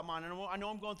verse about mind. I know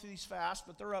I'm going through these fast,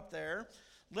 but they're up there.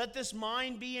 "Let this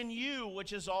mind be in you,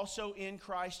 which is also in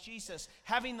Christ Jesus."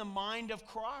 Having the mind of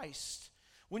Christ.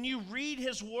 When you read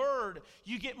his word,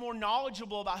 you get more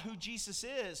knowledgeable about who Jesus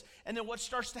is. And then what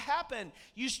starts to happen?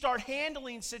 You start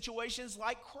handling situations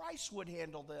like Christ would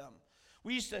handle them.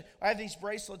 I have these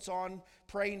bracelets on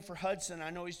praying for Hudson. I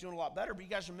know he's doing a lot better, but you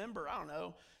guys remember,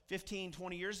 15,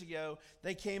 20 years ago,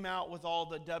 they came out with all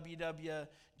the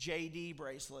WWJD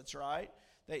bracelets, right?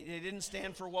 They didn't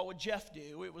stand for what would Jeff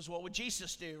do. It was what would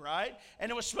Jesus do, right?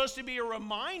 And it was supposed to be a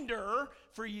reminder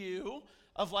for you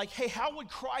of like, hey, how would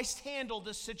Christ handle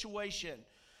this situation?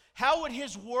 How would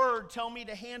his word tell me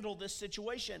to handle this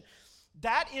situation?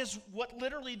 That is what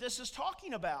literally this is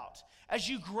talking about. As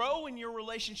you grow in your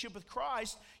relationship with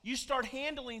Christ, you start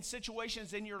handling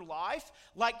situations in your life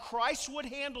like Christ would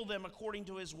handle them according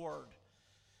to his word.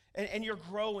 And you're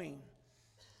growing.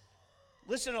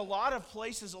 Listen, a lot of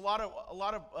places, a lot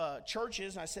of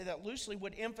churches, and I say that loosely,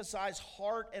 would emphasize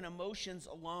heart and emotions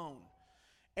alone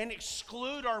and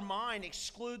exclude our mind,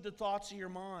 exclude the thoughts of your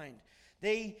mind.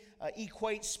 They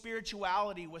equate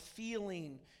spirituality with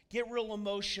feeling, get real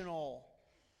emotional.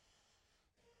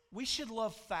 We should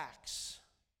love facts.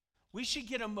 We should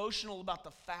get emotional about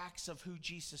the facts of who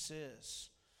Jesus is.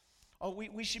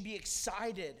 We should be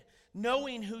excited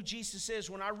knowing who Jesus is.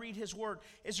 When I read his word,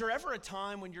 is there ever a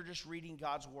time when you're just reading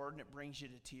God's word and it brings you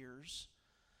to tears?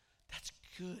 That's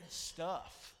good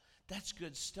stuff. That's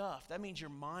good stuff. That means your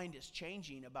mind is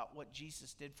changing about what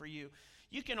Jesus did for you.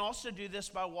 You can also do this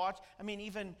by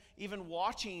even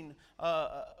watching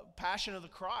Passion of the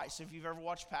Christ. If you've ever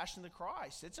watched Passion of the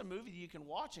Christ, it's a movie that you can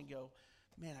watch and go,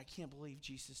 man, I can't believe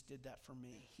Jesus did that for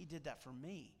me. He did that for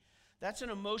me. That's an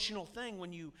emotional thing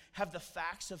when you have the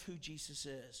facts of who Jesus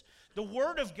is. The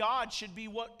Word of God should be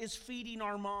what is feeding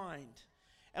our mind.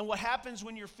 And what happens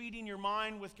when you're feeding your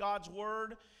mind with God's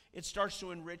Word, it starts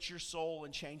to enrich your soul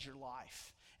and change your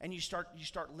life. And you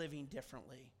start living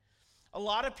differently. A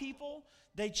lot of people,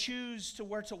 they choose to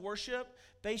where to worship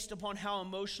based upon how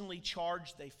emotionally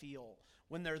charged they feel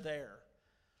when they're there,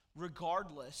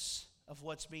 regardless of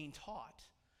what's being taught.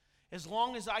 As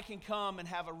long as I can come and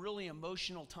have a really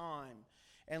emotional time,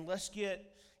 and let's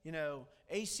get,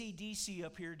 AC/DC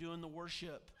up here doing the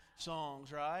worship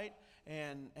songs, right?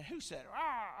 And who said,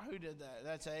 who did that?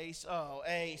 That's Ace. Oh,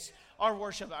 Ace. Our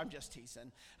worship, I'm just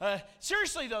teasing.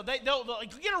 Seriously, though, they'll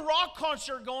get a rock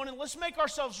concert going and let's make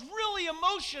ourselves really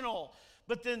emotional.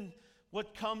 But then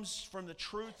what comes from the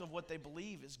truth of what they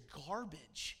believe is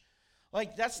garbage.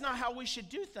 Like, that's not how we should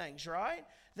do things, right?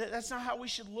 That's not how we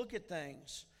should look at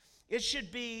things. It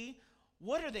should be,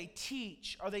 what do they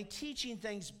teach? Are they teaching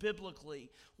things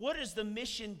biblically? What is the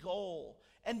mission goal?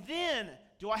 And then,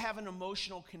 do I have an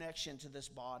emotional connection to this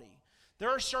body? There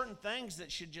are certain things that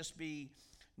should just be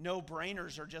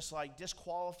no-brainers or just like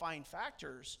disqualifying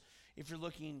factors if you're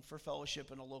looking for fellowship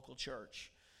in a local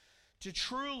church. To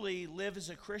truly live as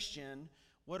a Christian,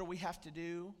 what do we have to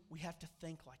do? We have to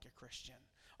think like a Christian.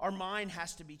 Our mind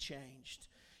has to be changed.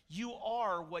 You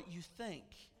are what you think.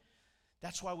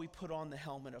 That's why we put on the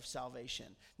helmet of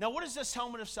salvation. Now, what does this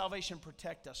helmet of salvation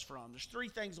protect us from? There's three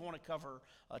things I want to cover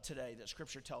today that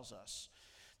Scripture tells us.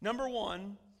 Number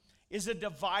one is a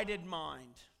divided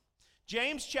mind.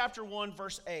 James chapter 1,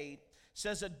 verse 8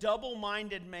 says, "A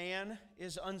double-minded man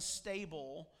is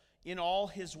unstable in all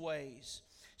his ways."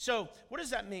 So what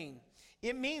does that mean?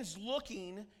 It means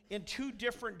looking in two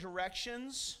different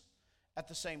directions at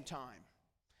the same time.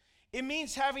 It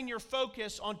means having your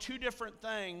focus on two different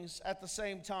things at the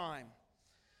same time.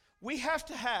 We have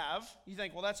to have, you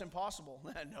think, well, that's impossible.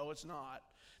 No, it's not.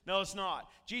 No, it's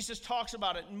not. Jesus talks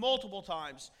about it multiple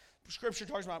times. Scripture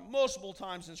talks about it multiple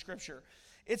times in Scripture.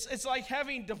 It's like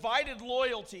having divided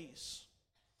loyalties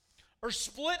or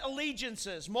split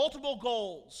allegiances, multiple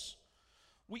goals.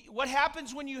 What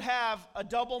happens when you have a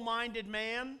double-minded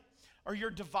man or you're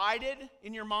divided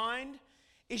in your mind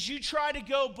is you try to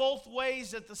go both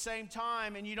ways at the same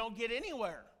time and you don't get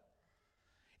anywhere.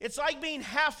 It's like being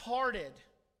half-hearted.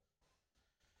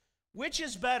 Which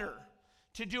is better,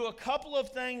 to do a couple of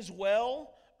things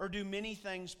well or do many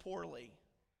things poorly?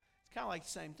 It's kind of like the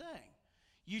same thing.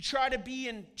 You try to be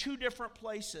in two different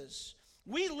places.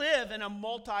 We live in a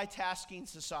multitasking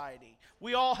society.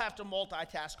 We all have to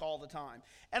multitask all the time.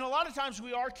 And a lot of times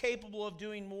we are capable of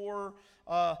doing more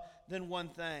than one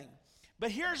thing.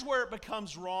 But here's where it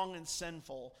becomes wrong and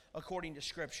sinful according to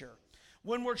Scripture.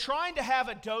 When we're trying to have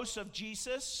a dose of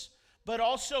Jesus, but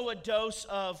also a dose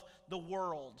of the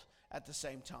world at the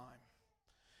same time.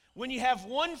 When you have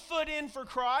one foot in for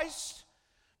Christ,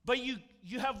 but you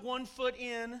have one foot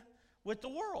in with the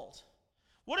world.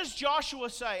 What does Joshua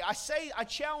say? I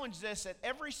challenge this at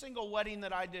every single wedding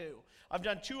that I do. I've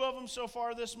done 2 of them so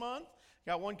far this month.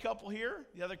 Got one couple here.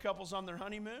 The other couple's on their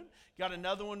honeymoon. Got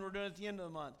another one we're doing at the end of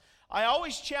the month. I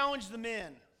always challenge the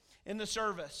men in the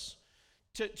service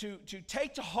to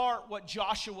take to heart what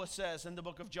Joshua says in the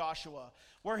book of Joshua,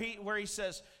 where he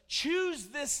says, choose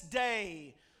this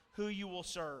day who you will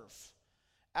serve.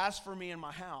 As for me and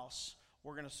my house,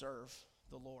 we're going to serve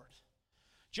the Lord.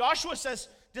 Joshua says,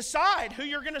 decide who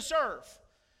you're going to serve.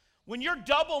 When you're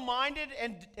double-minded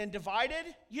and divided,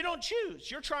 you don't choose.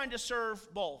 You're trying to serve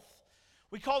both.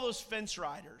 We call those fence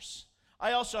riders.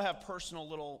 I also have personal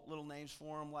little names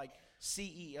for them, like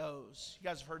CEOs. You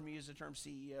guys have heard me use the term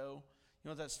CEO. You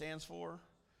know what that stands for?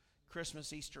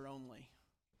 Christmas, Easter only.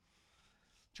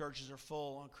 Churches are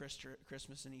full on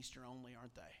Christmas and Easter only,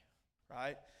 aren't they?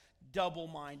 Right?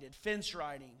 Double-minded, fence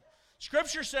riding.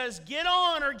 Scripture says, get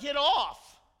on or get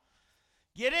off.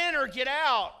 Get in or get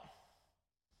out.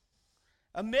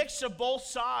 A mix of both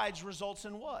sides results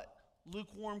in what?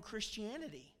 Lukewarm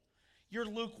Christianity. You're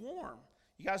lukewarm.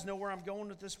 You guys know where I'm going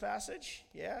with this passage?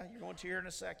 Yeah, you're going to hear in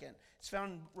a second. It's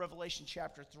found in Revelation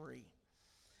chapter 3.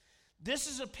 This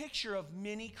is a picture of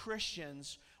many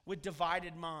Christians with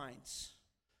divided minds.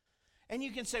 And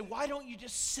you can say, why don't you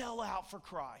just sell out for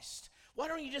Christ? Why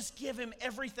don't you just give him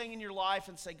everything in your life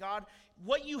and say, God,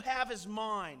 what you have is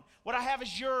mine. What I have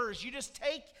is yours. You just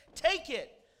take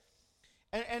it.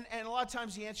 And a lot of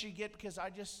times the answer you get, because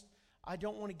I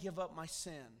don't want to give up my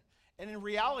sin. And in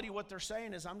reality, what they're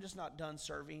saying is, I'm just not done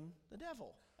serving the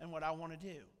devil and what I want to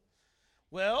do.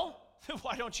 Well,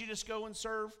 why don't you just go and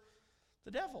serve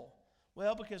the devil?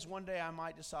 Well, because one day I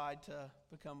might decide to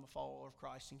become a follower of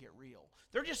Christ and get real.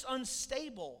 They're just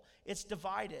unstable. It's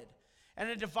divided. And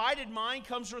a divided mind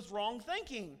comes with wrong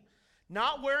thinking.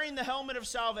 Not wearing the helmet of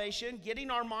salvation, getting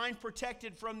our mind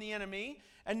protected from the enemy,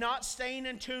 and not staying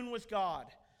in tune with God.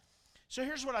 So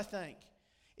here's what I think.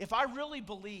 If I really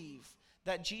believe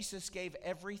that Jesus gave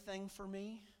everything for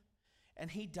me,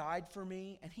 and he died for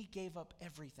me, and he gave up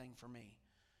everything for me,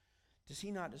 does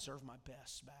he not deserve my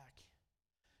best back?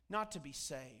 Not to be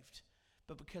saved,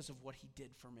 but because of what he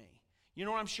did for me. You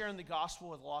know when I'm sharing the gospel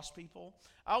with lost people?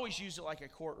 I always use it like a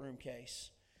courtroom case.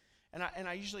 And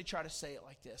I usually try to say it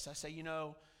like this. I say,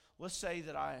 let's say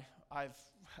that I've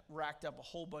racked up a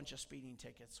whole bunch of speeding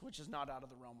tickets, which is not out of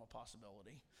the realm of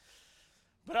possibility.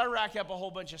 But I rack up a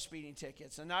whole bunch of speeding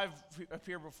tickets, and I've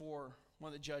appeared before one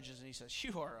of the judges, and he says,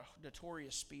 you are a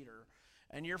notorious speeder,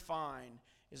 and your fine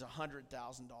is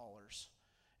 $100,000.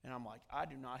 And I'm like, I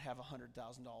do not have $100,000.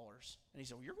 And he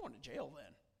said, well, you're going to jail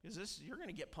then, because you're going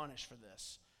to get punished for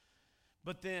this.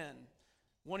 But then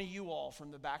one of you all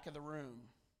from the back of the room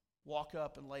walk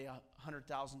up and lay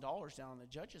 $100,000 down on the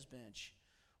judge's bench.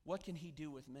 What can he do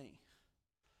with me?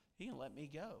 He can let me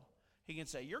go. He can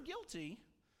say, you're guilty,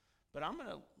 but I'm going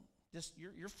to just,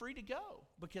 you're free to go,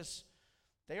 because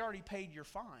they already paid your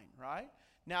fine, right?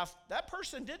 Now, if that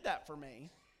person did that for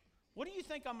me, what do you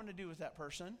think I'm going to do with that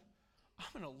person?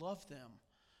 I'm going to love them.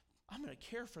 I'm going to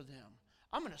care for them.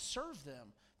 I'm going to serve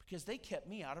them, because they kept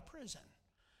me out of prison.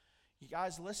 You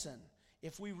guys, listen.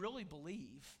 If you really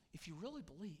believe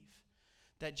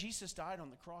that Jesus died on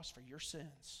the cross for your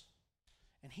sins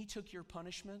and he took your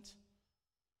punishment,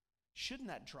 shouldn't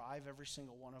that drive every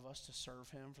single one of us to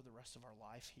serve him for the rest of our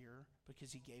life here,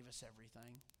 because he gave us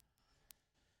everything?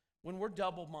 When we're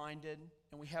double-minded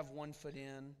and we have one foot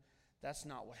in, that's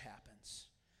not what happens.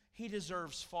 He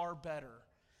deserves far better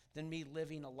than me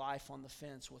living a life on the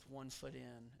fence with one foot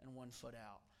in and one foot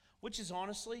out, which is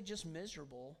honestly just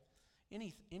miserable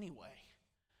anyway.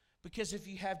 Because if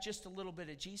you have just a little bit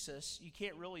of Jesus, you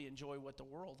can't really enjoy what the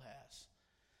world has.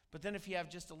 But then if you have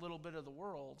just a little bit of the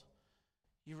world,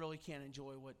 you really can't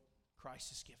enjoy what Christ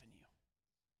has given you.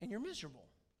 And you're miserable.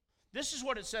 This is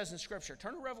what it says in Scripture.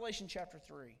 Turn to Revelation chapter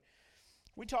 3.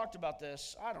 We talked about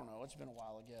this, I don't know, it's been a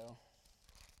while ago.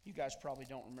 You guys probably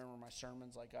don't remember my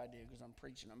sermons like I do because I'm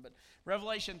preaching them. But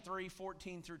Revelation 3,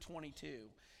 14 through 22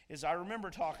 is, I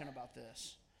remember talking about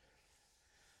this.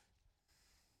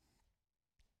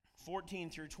 14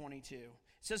 through 22. It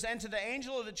says, "And to the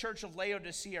angel of the church of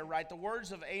Laodicea write the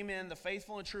words of Amen, the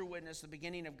faithful and true witness, the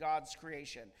beginning of God's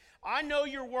creation. I know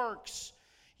your works.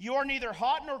 You are neither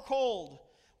hot nor cold.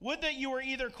 Would that you were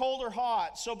either cold or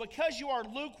hot. So because you are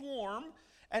lukewarm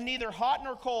and neither hot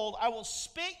nor cold, I will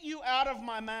spit you out of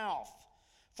my mouth.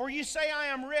 For you say, I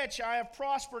am rich, I have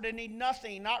prospered and need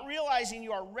nothing, not realizing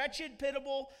you are wretched,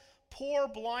 pitiable, poor,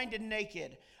 blind, and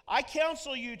naked. I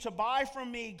counsel you to buy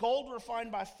from me gold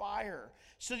refined by fire,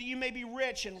 so that you may be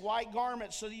rich, and white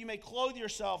garments, so that you may clothe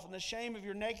yourself, and the shame of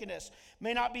your nakedness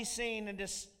may not be seen,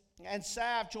 and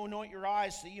salve to anoint your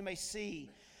eyes, so that you may see.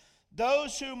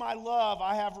 Those whom I love,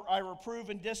 I reprove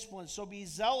and discipline, so be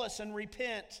zealous and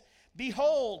repent.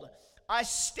 Behold, I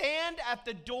stand at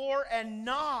the door and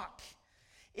knock.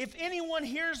 If anyone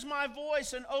hears my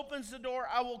voice and opens the door,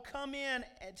 I will come in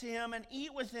to him and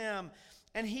eat with him,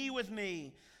 and he with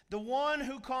me. The one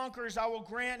who conquers, I will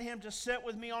grant him to sit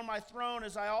with me on my throne,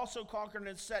 as I also conquered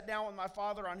and sat down with my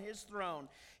Father on his throne.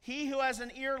 He who has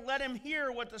an ear, let him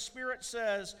hear what the Spirit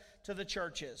says to the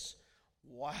churches."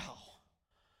 Wow.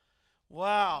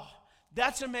 Wow.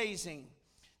 That's amazing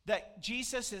that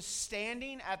Jesus is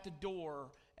standing at the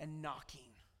door and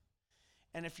knocking.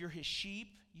 And if you're his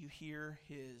sheep, you hear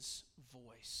his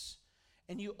voice.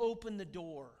 And you open the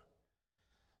door.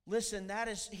 Listen, that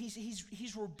is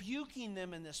he's rebuking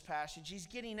them in this passage. He's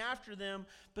getting after them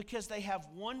because they have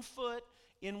one foot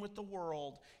in with the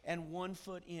world and one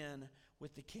foot in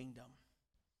with the kingdom.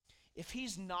 If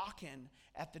he's knocking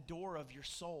at the door of your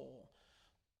soul,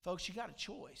 folks, you got a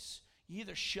choice. You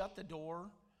either shut the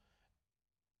door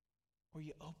or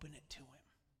you open it to him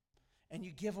and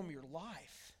you give him your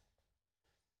life.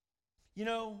 You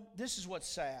know, this is what's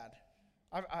sad.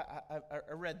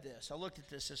 I read this. I looked at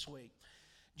this week.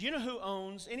 Do you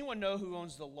know anyone know who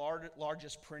owns the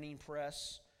largest printing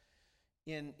press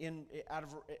out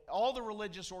of all the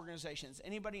religious organizations?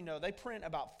 Anybody know? They print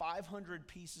about 500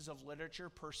 pieces of literature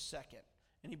per second.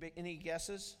 Any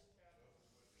guesses?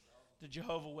 The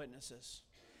Jehovah's Witnesses.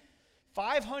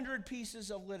 500 pieces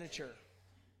of literature.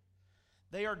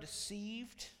 They are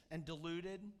deceived and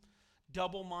deluded,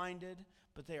 double-minded,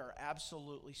 but they are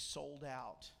absolutely sold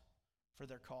out for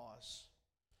their cause.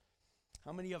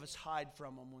 How many of us hide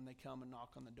from them when they come and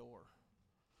knock on the door?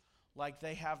 Like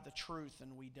they have the truth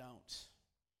and we don't.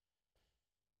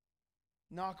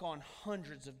 Knock on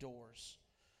hundreds of doors.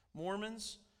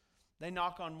 Mormons, they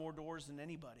knock on more doors than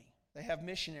anybody. They have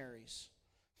missionaries.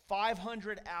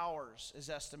 500 hours is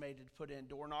estimated to put in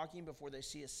door knocking before they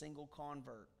see a single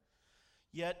convert.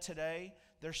 Yet today,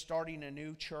 they're starting a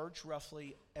new church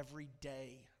roughly every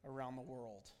day around the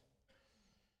world.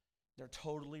 They're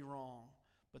totally wrong,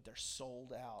 but they're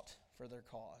sold out for their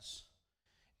cause.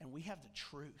 And we have the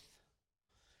truth.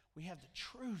 We have the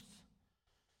truth.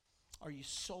 Are you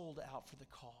sold out for the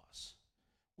cause?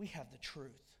 We have the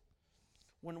truth.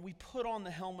 When we put on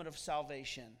the helmet of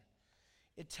salvation,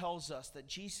 it tells us that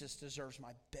Jesus deserves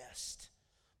my best,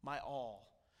 my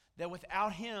all. That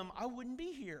without him, I wouldn't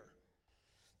be here.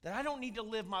 That I don't need to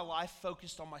live my life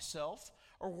focused on myself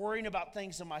or worrying about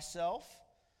things of myself.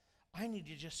 I need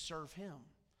to just serve him.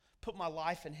 Put my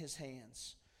life in his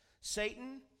hands.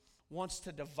 Satan wants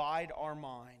to divide our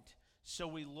mind. So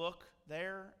we look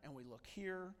there and we look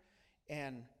here.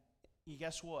 And you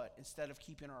guess what? Instead of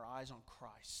keeping our eyes on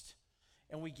Christ.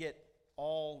 And we get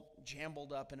all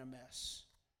jumbled up in a mess.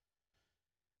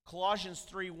 Colossians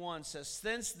 3:1 says,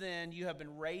 "Since then you have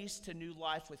been raised to new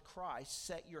life with Christ.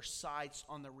 Set your sights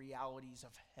on the realities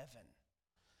of heaven."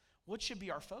 What should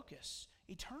be our focus?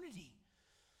 Eternity.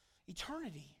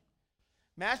 Eternity.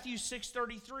 Matthew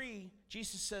 6:33,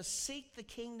 Jesus says, "Seek the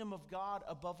kingdom of God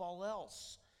above all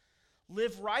else.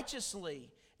 Live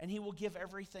righteously, and he will give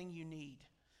everything you need."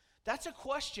 That's a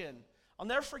question. I'll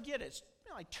never forget it. It's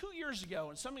like 2 years ago,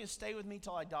 and somebody will stay with me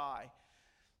till I die.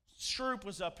 Stroop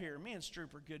was up here. Me and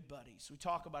Stroop are good buddies. We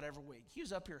talk about every week. He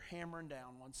was up here hammering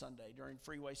down one Sunday during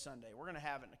Freeway Sunday. We're going to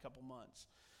have it in a couple months.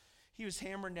 he was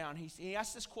hammering down. He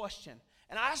asked this question,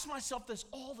 and I ask myself this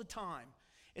all the time.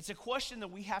 It's a question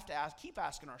that we have to keep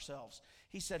asking ourselves.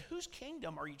 He said, whose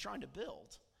kingdom are you trying to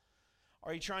build?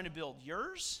 Are you trying to build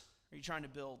yours? Or are you trying to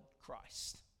build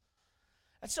Christ?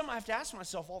 That's something I have to ask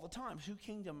myself all the time. Whose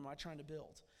kingdom am I trying to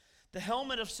build? The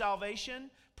helmet of salvation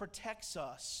protects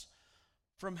us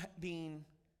from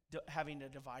having a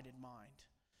divided mind,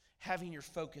 having your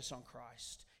focus on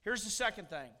Christ. Here's the second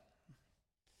thing.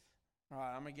 All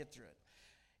right, I'm going to get through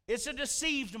it. It's a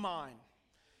deceived mind.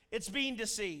 It's being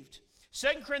deceived. 2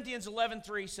 Corinthians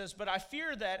 11:3 says, but I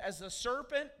fear that as the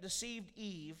serpent deceived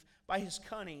Eve by his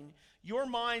cunning, your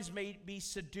minds may be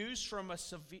seduced from a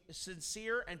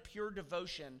sincere and pure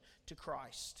devotion to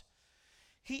Christ.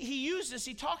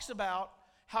 He talks about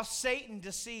how Satan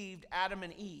deceived Adam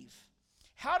and Eve.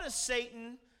 How does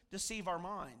Satan deceive our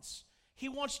minds? He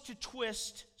wants to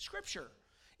twist Scripture.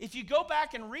 If you go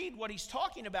back and read what he's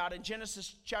talking about in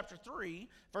Genesis chapter 3,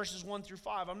 verses 1 through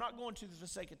 5, I'm not going to for the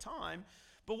sake of time,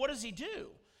 but what does he do?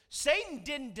 Satan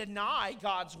didn't deny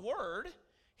God's word.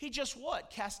 He just what?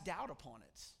 Cast doubt upon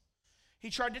it. He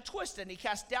tried to twist it, and he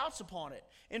cast doubts upon it.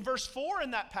 In verse 4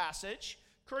 in that passage,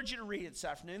 I encourage you to read it this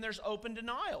afternoon, there's open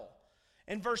denial.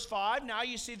 In verse 5, now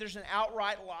you see there's an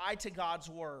outright lie to God's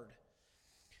word.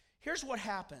 Here's what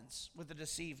happens with a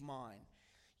deceived mind.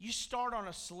 You start on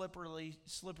a slippery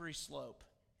slope,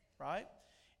 right?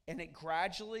 And it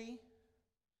gradually,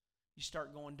 you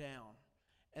start going down.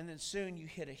 And then soon you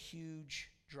hit a huge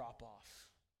drop off.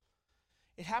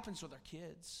 It happens with our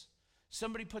kids.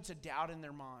 Somebody puts a doubt in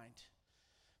their mind.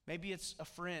 Maybe it's a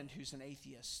friend who's an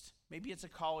atheist. Maybe it's a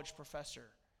college professor.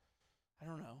 I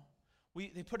don't know.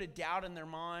 They put a doubt in their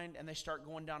mind and they start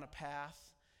going down a path.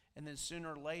 And then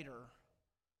sooner or later,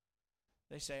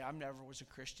 they say, I never was a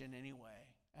Christian anyway.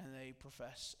 And they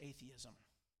profess atheism.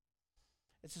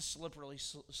 It's a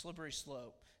slippery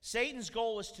slope. Satan's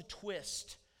goal is to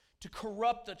twist, to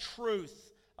corrupt the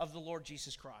truth of the Lord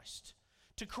Jesus Christ,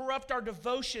 to corrupt our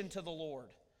devotion to the Lord.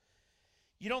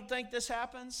 You don't think this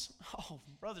happens? Oh,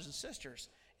 brothers and sisters,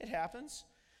 it happens.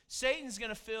 Satan's going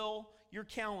to fill your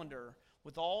calendar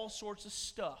with all sorts of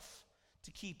stuff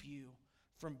to keep you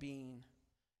from being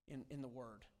in the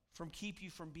Word, keep you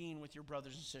from being with your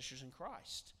brothers and sisters in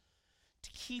Christ, to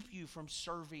keep you from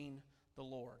serving the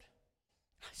Lord.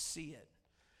 I see it.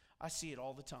 I see it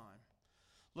all the time.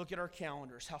 Look at our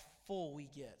calendars, how full we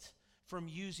get from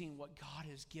using what God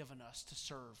has given us to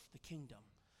serve the kingdom.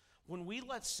 When we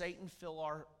let Satan fill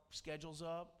our schedules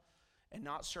up and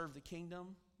not serve the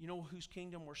kingdom, you know whose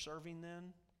kingdom we're serving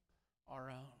then? Our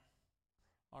own.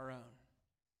 Our own.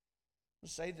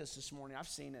 Let's say this morning. I've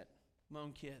seen it. My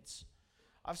own kids.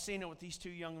 I've seen it with these two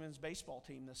young men's baseball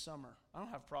team this summer. I don't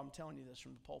have a problem telling you this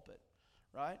from the pulpit,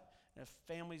 right? And if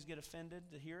families get offended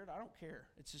to hear it, I don't care.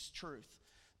 It's just truth.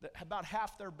 About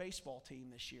half their baseball team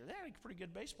this year, they had a pretty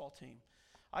good baseball team.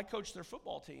 I coached their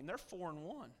football team. They're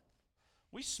 4-1.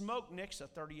 We smoked Nixa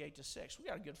 38-6. We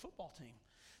got a good football team.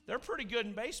 They're pretty good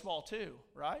in baseball too,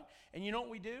 right? And you know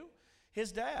what we do?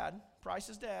 His dad,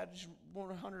 Price's dad, is one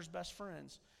of Hunter's best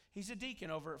friends. He's a deacon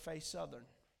over at Faith Southern.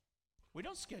 We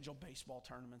don't schedule baseball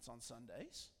tournaments on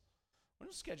Sundays. We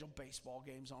don't schedule baseball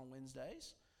games on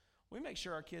Wednesdays. We make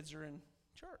sure our kids are in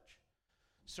church,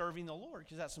 serving the Lord,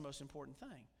 because that's the most important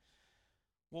thing.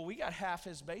 Well, we got half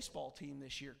his baseball team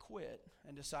this year quit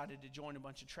and decided to join a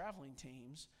bunch of traveling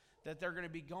teams that they're going to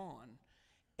be gone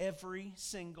every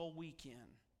single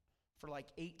weekend for like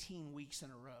 18 weeks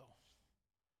in a row,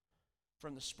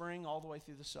 from the spring all the way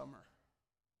through the summer.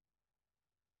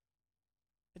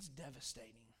 It's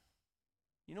devastating.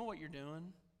 You know what you're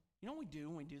doing? You know what we do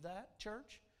when we do that,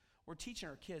 church? We're teaching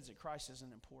our kids that Christ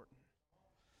isn't important.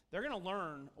 They're going to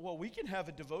learn, well, we can have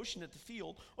a devotion at the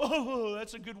field. Oh,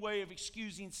 that's a good way of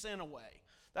excusing sin away.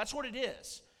 That's what it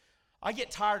is. I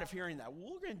get tired of hearing that.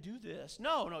 Well, we're going to do this.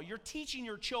 No, you're teaching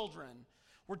your children.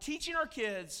 We're teaching our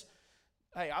kids,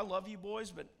 hey, I love you boys,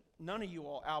 but none of you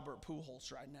all Albert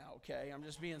Pujols right now, okay? I'm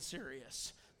just being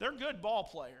serious. They're good ball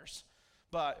players,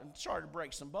 but I'm sorry to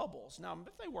break some bubbles. Now,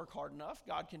 if they work hard enough,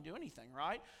 God can do anything,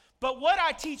 right? But what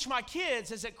I teach my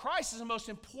kids is that Christ is the most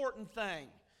important thing.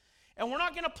 And we're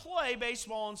not going to play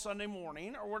baseball on Sunday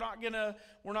morning, or we're not going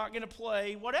to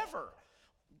play whatever.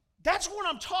 That's what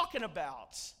I'm talking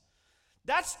about.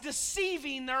 That's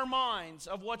deceiving their minds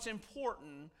of what's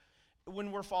important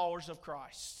when we're followers of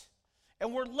Christ.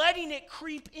 And we're letting it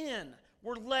creep in.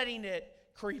 We're letting it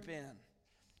creep in.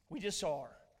 We just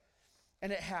are.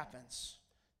 And it happens.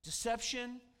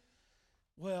 Deception,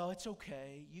 well, it's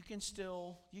okay. You can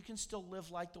still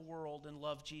live like the world and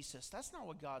love Jesus. That's not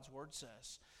what God's word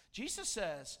says. Jesus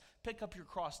says, pick up your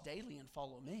cross daily and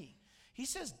follow me. He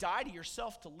says, die to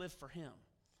yourself to live for him.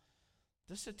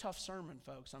 This is a tough sermon,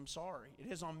 folks. I'm sorry.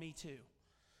 It is on me too.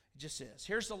 It just is.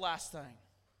 Here's the last thing.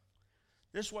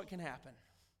 This is what can happen.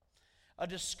 A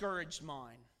discouraged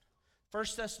mind. 1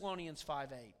 Thessalonians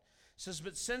 5:8 says,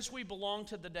 but since we belong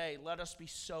to the day, let us be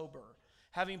sober,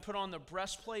 having put on the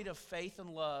breastplate of faith and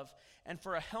love, and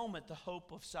for a helmet, the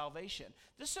hope of salvation.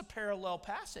 This is a parallel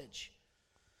passage.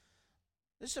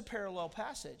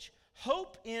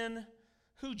 Hope in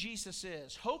who Jesus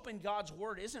is. Hope in God's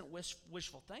word isn't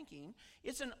wishful thinking.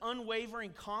 It's an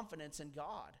unwavering confidence in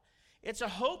God. It's a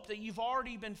hope that you've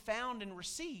already been found and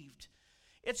received.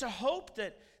 It's a hope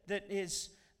that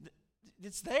is,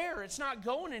 it's there. It's not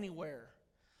going anywhere.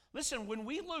 Listen, when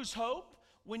we lose hope,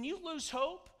 when you lose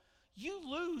hope, you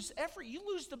lose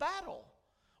the battle.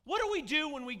 What do we do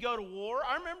when we go to war?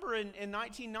 I remember in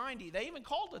 1990, they even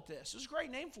called it this. It was a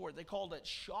great name for it. They called it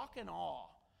shock and awe.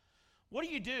 What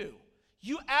do?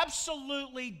 You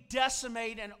absolutely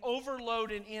decimate and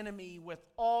overload an enemy with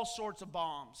all sorts of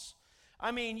bombs.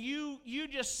 I mean, you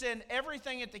just send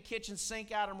everything at the kitchen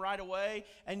sink at them right away,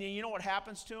 and you know what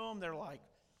happens to them? They're like,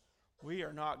 we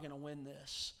are not going to win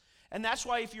this. And that's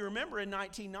why, if you remember, in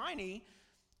 1990,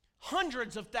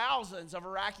 hundreds of thousands of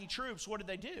Iraqi troops, what did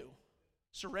they do?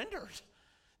 Surrendered.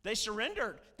 They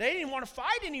surrendered. They didn't want to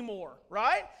fight anymore,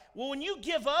 right? Well, when you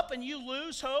give up and you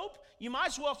lose hope, you might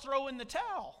as well throw in the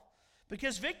towel,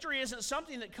 because victory isn't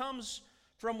something that comes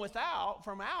from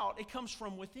out, it comes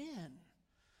from within.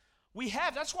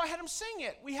 That's why I had him sing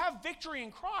it. We have victory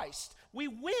in Christ. We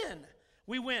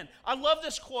win. I love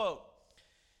this quote.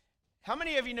 How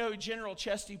many of you know who General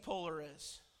Chesty Puller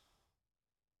is?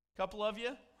 A couple of you?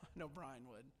 I know Brian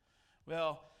would.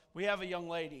 Well, we have a young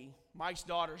lady. Mike's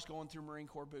daughter's going through Marine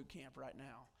Corps boot camp right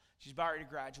now. She's about ready to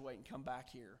graduate and come back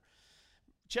here.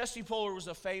 Chesty Puller was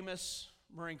a famous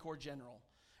Marine Corps general.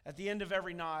 At the end of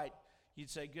every night, you'd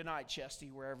say, good night, Chesty,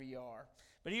 wherever you are.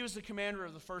 But he was the commander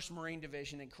of the 1st Marine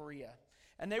Division in Korea.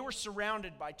 And they were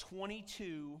surrounded by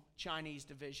 22 Chinese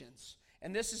divisions.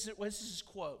 And this is his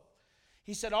quote.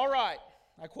 He said, all right,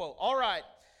 I quote, all right,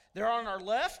 they're on our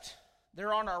left,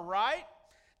 they're on our right,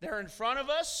 they're in front of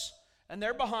us, and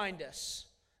they're behind us.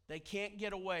 They can't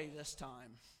get away this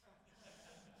time.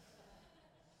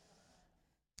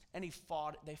 And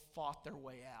they fought their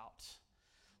way out.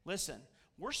 Listen,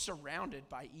 we're surrounded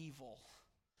by evil.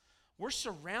 We're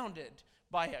surrounded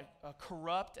by a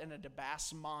corrupt and a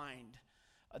debased mind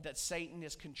that Satan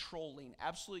is controlling,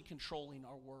 absolutely controlling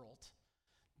our world.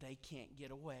 They can't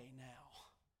get away now.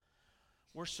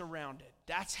 We're surrounded.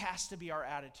 That has to be our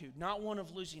attitude, not one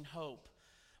of losing hope,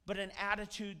 but an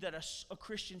attitude that a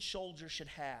Christian soldier should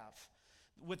have,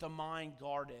 with a mind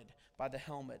guarded by the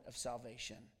helmet of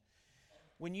salvation.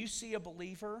 When you see a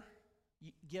believer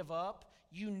give up,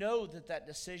 you know that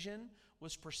decision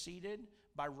was preceded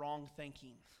by wrong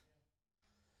thinking.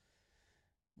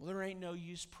 Well, there ain't no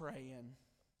use praying.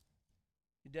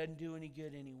 It doesn't do any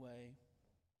good anyway.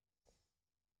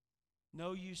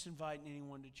 No use inviting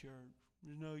anyone to church.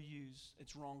 There's no use.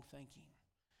 It's wrong thinking.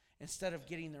 Instead of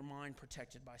getting their mind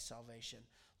protected by salvation,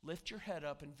 lift your head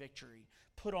up in victory.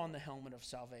 Put on the helmet of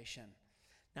salvation.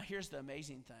 Now, here's the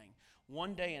amazing thing.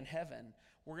 One day in heaven,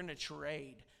 we're going to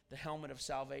trade the helmet of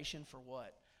salvation for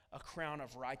what? A crown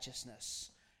of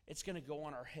righteousness. It's going to go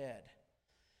on our head.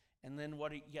 And then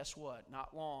guess what?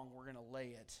 Not long, we're going to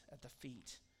lay it at the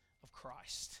feet of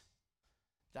Christ.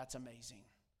 That's amazing.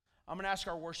 I'm going to ask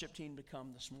our worship team to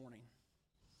come this morning.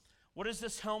 What does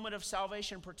this helmet of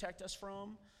salvation protect us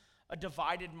from? A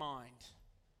divided mind,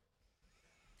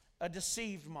 a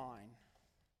deceived mind,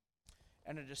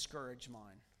 and a discouraged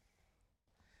mind.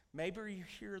 Maybe you're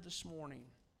here this morning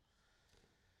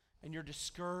and you're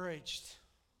discouraged.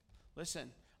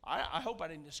 Listen, I hope I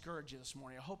didn't discourage you this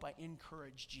morning. I hope I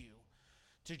encouraged you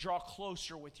to draw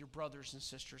closer with your brothers and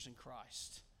sisters in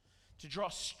Christ, to draw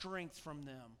strength from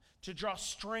them, to draw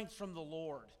strength from the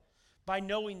Lord by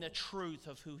knowing the truth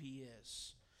of who He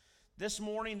is. This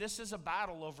morning, this is a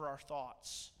battle over our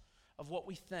thoughts of what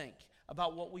we think,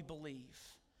 about what we believe.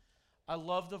 I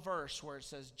love the verse where it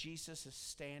says Jesus is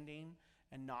standing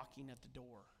and knocking at the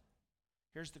door.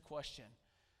 Here's the question.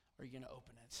 Are you going to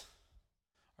open it?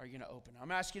 Are you going to open it?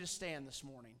 I'm asking you to stand this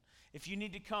morning. If you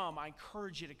need to come, I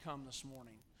encourage you to come this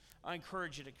morning. I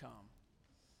encourage you to come.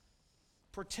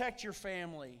 Protect your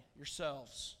family,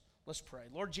 yourselves. Let's pray.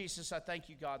 Lord Jesus, I thank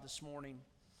you, God, this morning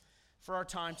for our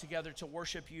time together to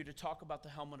worship you, to talk about the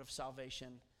helmet of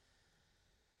salvation.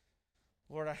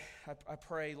 Lord, I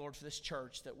pray, Lord, for this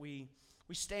church that we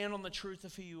stand on the truth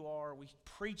of who you are. We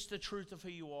preach the truth of who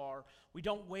you are. We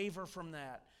don't waver from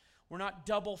that. We're not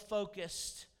double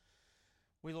focused.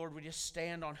 Lord, we just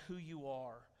stand on who you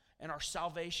are And our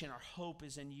salvation, our hope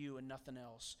is in you and nothing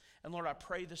else. And Lord, I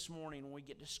pray this morning when we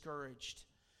get discouraged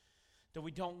that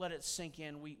we don't let it sink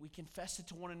in. We confess it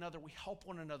to one another. We help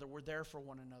one another. We're there for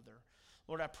one another.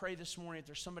 Lord, I pray this morning if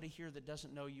there's somebody here that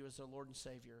doesn't know you as their Lord and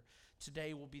Savior,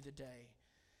 today will be the day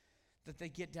that they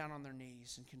get down on their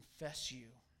knees and confess you.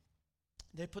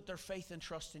 They put their faith and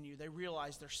trust in you. They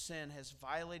realize their sin has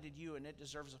violated you and it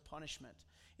deserves a punishment.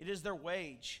 It is their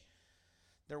wage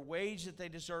that they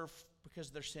deserve because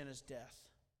their sin is death.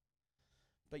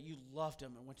 But you loved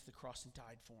them and went to the cross and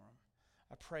died for them.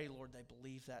 I pray, Lord, they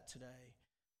believe that today.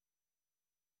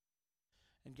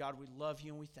 And God, we love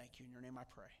you and we thank you. In your name I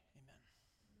pray.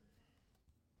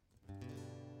 Amen.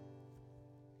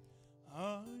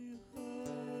 Are you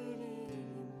hurting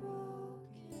and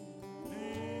broken,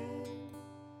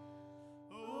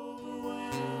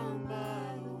 overwhelmed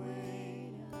by the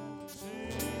weight of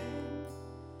sin?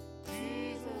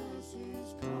 Jesus is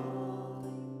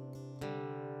calling.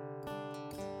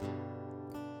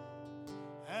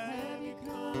 Have you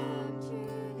come to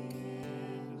the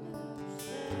end of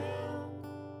yourself?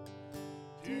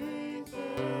 Do you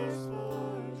thirst for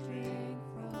a drink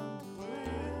from the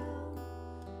well?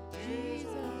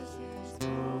 Jesus is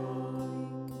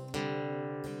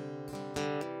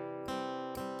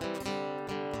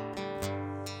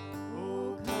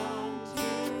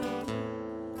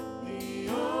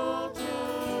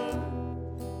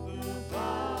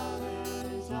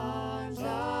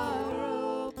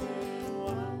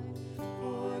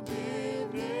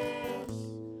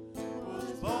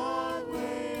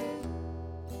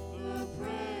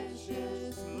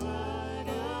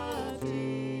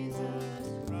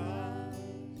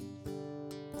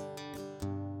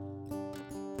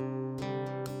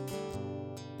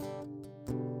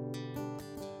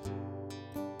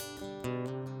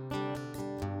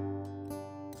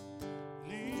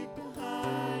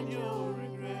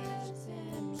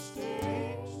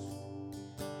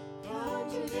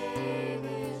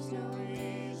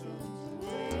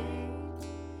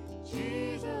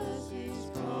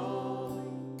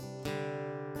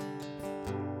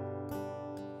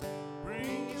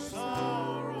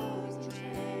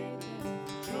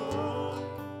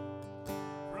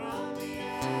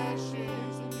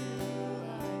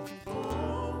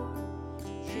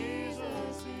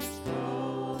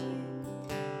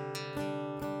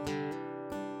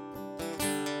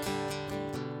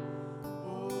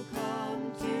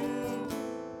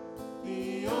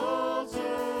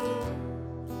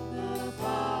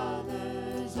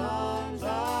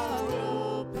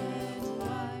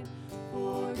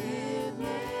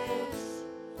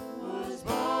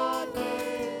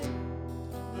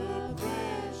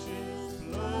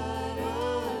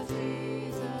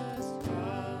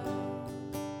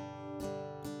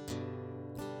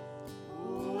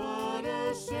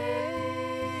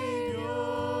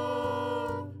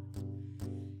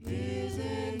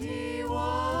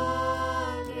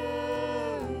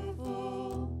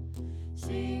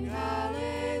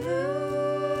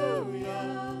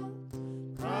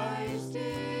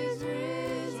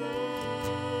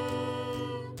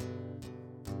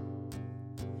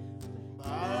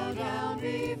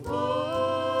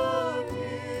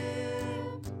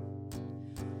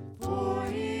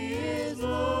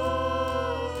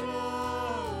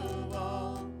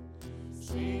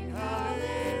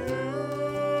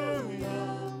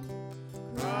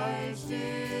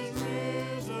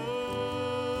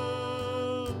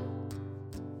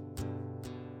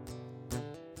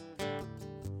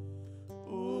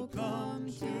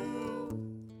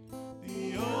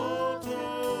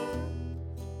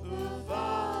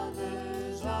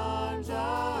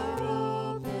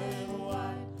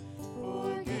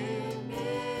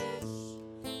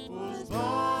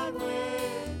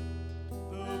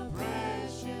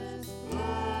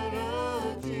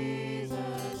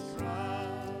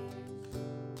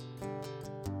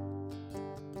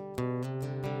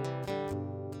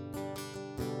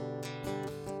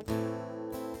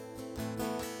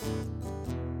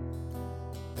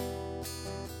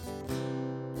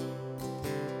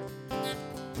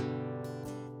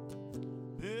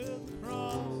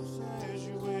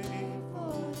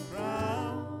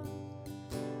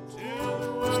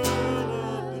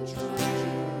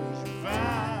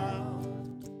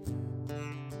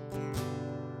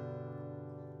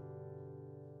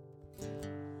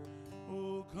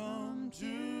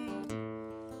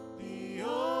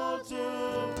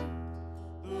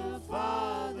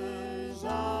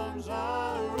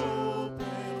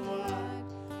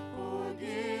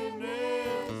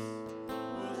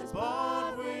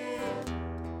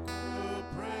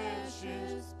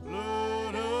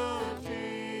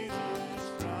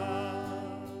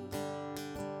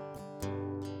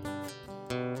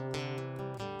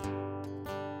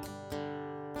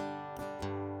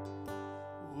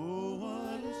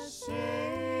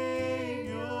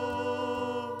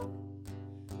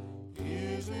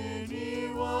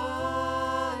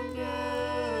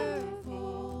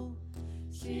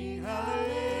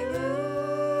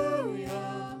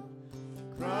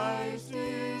Christ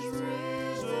is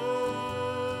risen.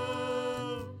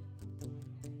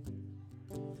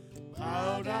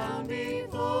 Bow down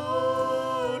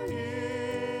before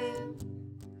him,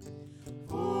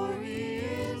 for he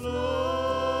is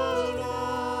Lord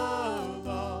of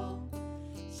all.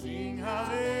 Sing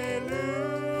hallelujah,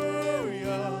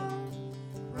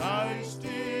 Christ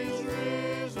is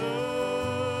risen.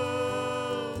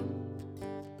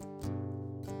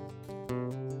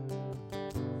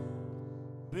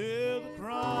 Bear the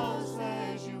cross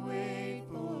as you wait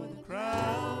for the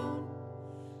crown.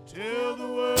 Tell the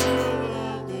world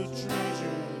of the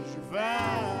treasures you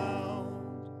found.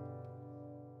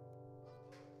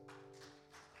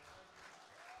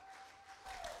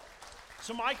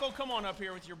 So Michael, come on up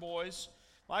here with your boys.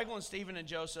 Michael and Stephen and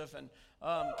Joseph. And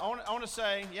I want to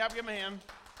say, give him a hand.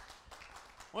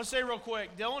 I want to say real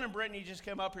quick, Dylan and Brittany just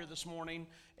came up here this morning,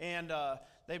 and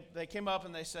they came up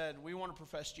and they said, we want to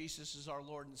profess Jesus as our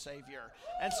Lord and Savior.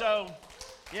 And so,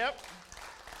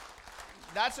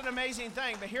 that's an amazing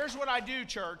thing. But here's what I do,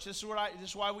 church. This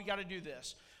is why we got to do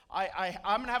this. I'm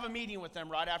going to have a meeting with them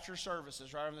right after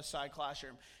services, right in the side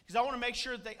classroom, because I want to make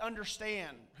sure that they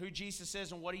understand who Jesus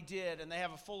is and what he did, and they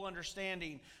have a full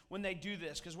understanding when they do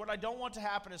this. Because what I don't want to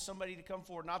happen is somebody to come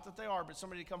forward, not that they are, but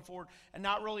somebody to come forward and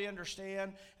not really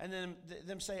understand, and then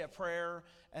them say a prayer,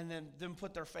 and then them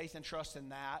put their faith and trust in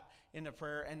that, in the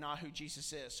prayer, and not who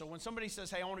Jesus is. So when somebody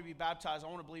says, hey, I want to be baptized, I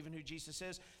want to believe in who Jesus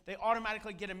is, they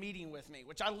automatically get a meeting with me,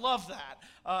 which I love that.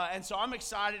 And so I'm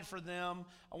excited for them.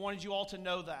 I wanted you all to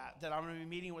know that I'm going to be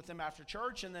meeting with them after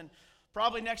church, and then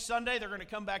probably next Sunday they're going to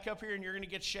come back up here and you're going to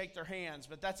get to shake their hands.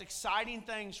 But that's exciting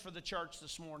things for the church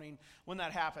this morning when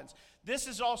that happens. This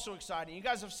is also exciting. You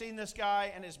guys have seen this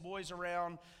guy and his boys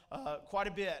around quite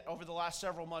a bit over the last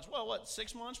several months. Well,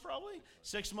 6 months probably?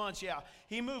 6 months, yeah.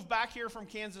 He moved back here from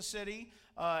Kansas City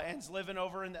and is living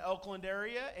over in the Oakland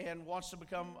area and wants to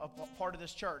become a part of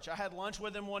this church. I had lunch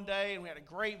with him one day and we had a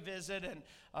great visit, and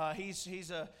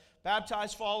he's a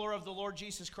baptized follower of the Lord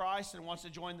Jesus Christ and wants to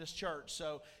join this church.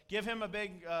 So give him a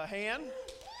big hand.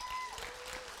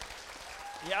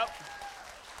 Yep.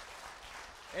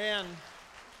 And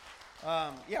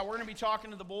we're going to be talking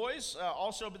to the boys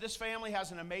also, but this family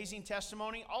has an amazing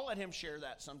testimony. I'll let him share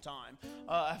that sometime,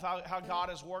 of how God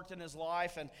has worked in his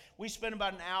life. And we spent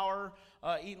about an hour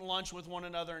eating lunch with one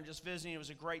another and just visiting. It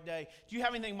was a great day. Do you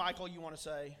have anything, Michael, you want to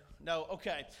say? No?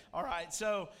 Okay. All right.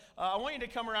 So I want you to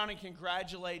come around and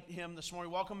congratulate him this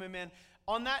morning. Welcome him in.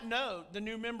 On that note, the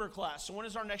new member class. So when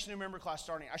is our next new member class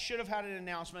starting? I should have had it in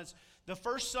announcements. The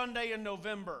first Sunday in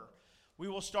November, we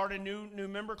will start a new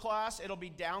member class. It'll be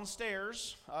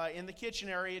downstairs in the kitchen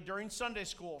area during Sunday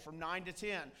school from 9 to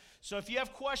 10. So if you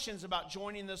have questions about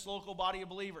joining this local body of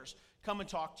believers, come and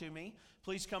talk to me.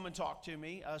 Please come and talk to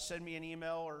me. Send me an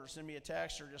email or send me a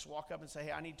text, or just walk up and say,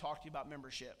 hey, I need to talk to you about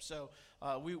membership. So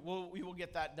we will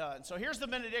get that done. So here's the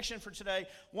benediction for today. I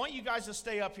want you guys to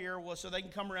stay up here so they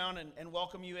can come around and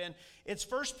welcome you in. It's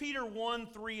 1 Peter 1,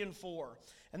 3, and 4.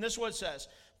 And this is what it says.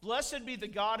 Blessed be the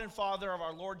God and Father of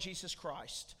our Lord Jesus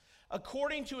Christ.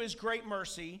 According to his great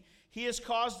mercy, he has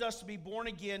caused us to be born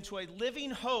again to a living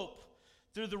hope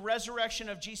through the resurrection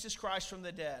of Jesus Christ from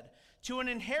the dead, to an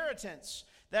inheritance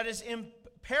that is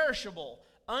imperishable,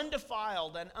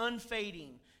 undefiled, and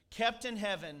unfading, kept in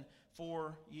heaven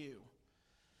for you.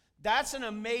 That's an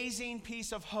amazing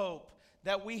piece of hope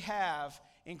that we have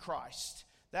in Christ.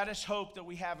 That is hope that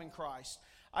we have in Christ.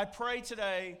 I pray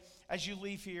today, as you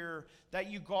leave here,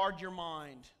 that you guard your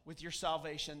mind with your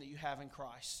salvation that you have in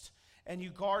Christ. And you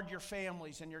guard your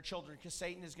families and your children, because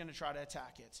Satan is going to try to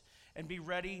attack it. And be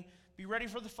ready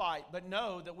for the fight. But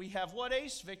know that we have what,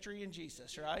 Ace? Victory in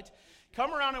Jesus, right?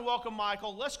 Come around and welcome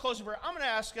Michael. Let's close in prayer. I'm going to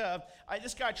ask,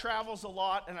 this guy travels a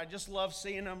lot, and I just love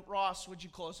seeing him. Ross, would you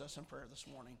close us in prayer this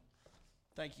morning?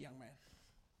 Thank you, young man.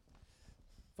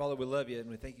 Father, we love you, and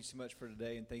we thank you so much for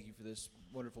today, and thank you for this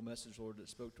wonderful message, Lord, that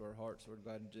spoke to our hearts, Lord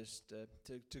God, and just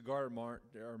to guard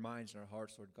our minds and our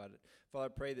hearts, Lord God. Father, I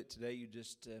pray that today you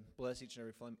just bless each and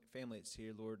every family that's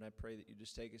here, Lord, and I pray that you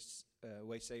just take us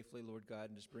away safely, Lord God,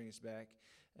 and just bring us back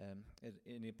at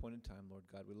any appointed time, Lord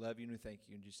God. We love you and we thank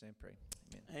you. In Jesus' name I pray.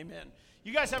 Amen. Amen.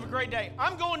 You guys have a great day.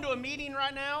 I'm going to a meeting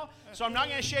right now, so I'm not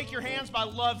going to shake your hands, but I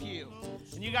love you.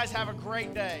 And you guys have a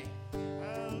great day.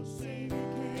 I'll sing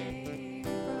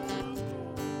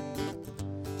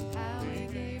How he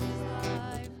gave his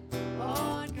life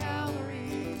on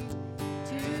Calvary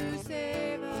to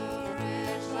save a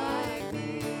wretch like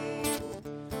me.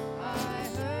 I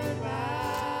heard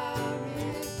about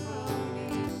his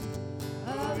groaning,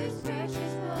 of his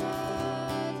precious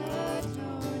blood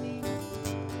atoning.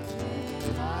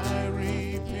 Then I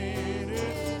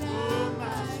repented of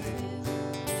my sins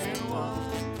and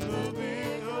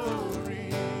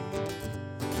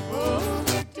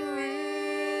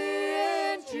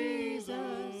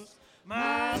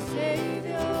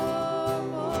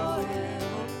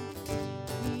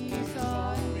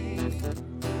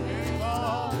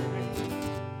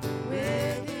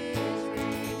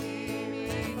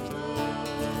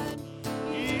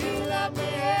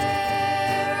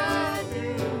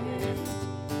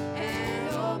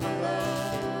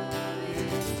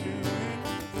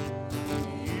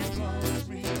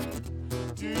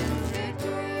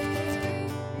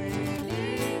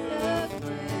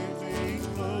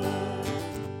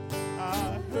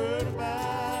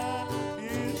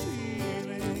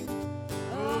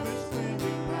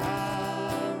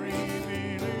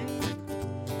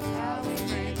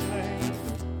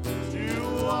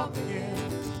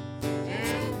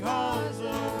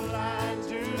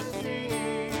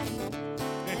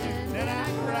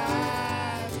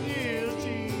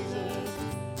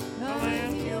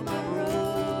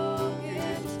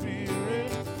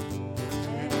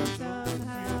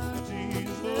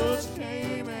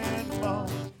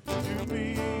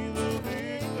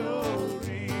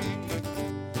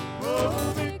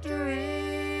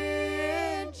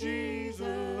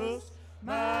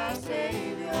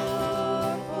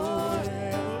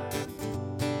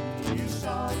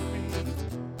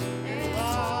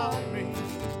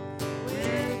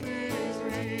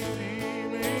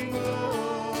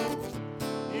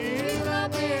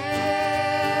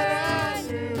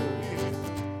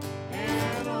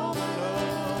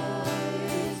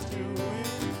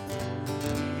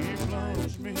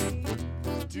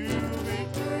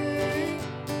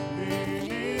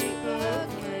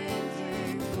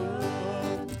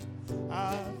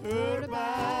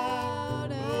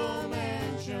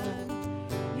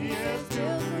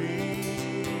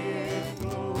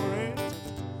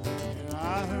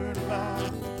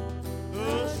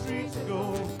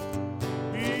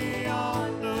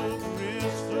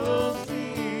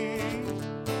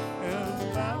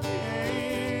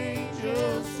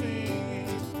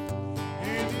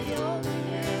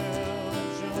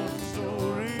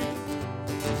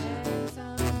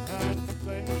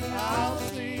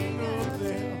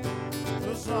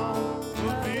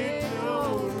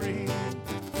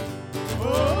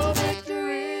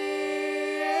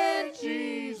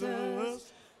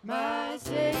my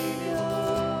Savior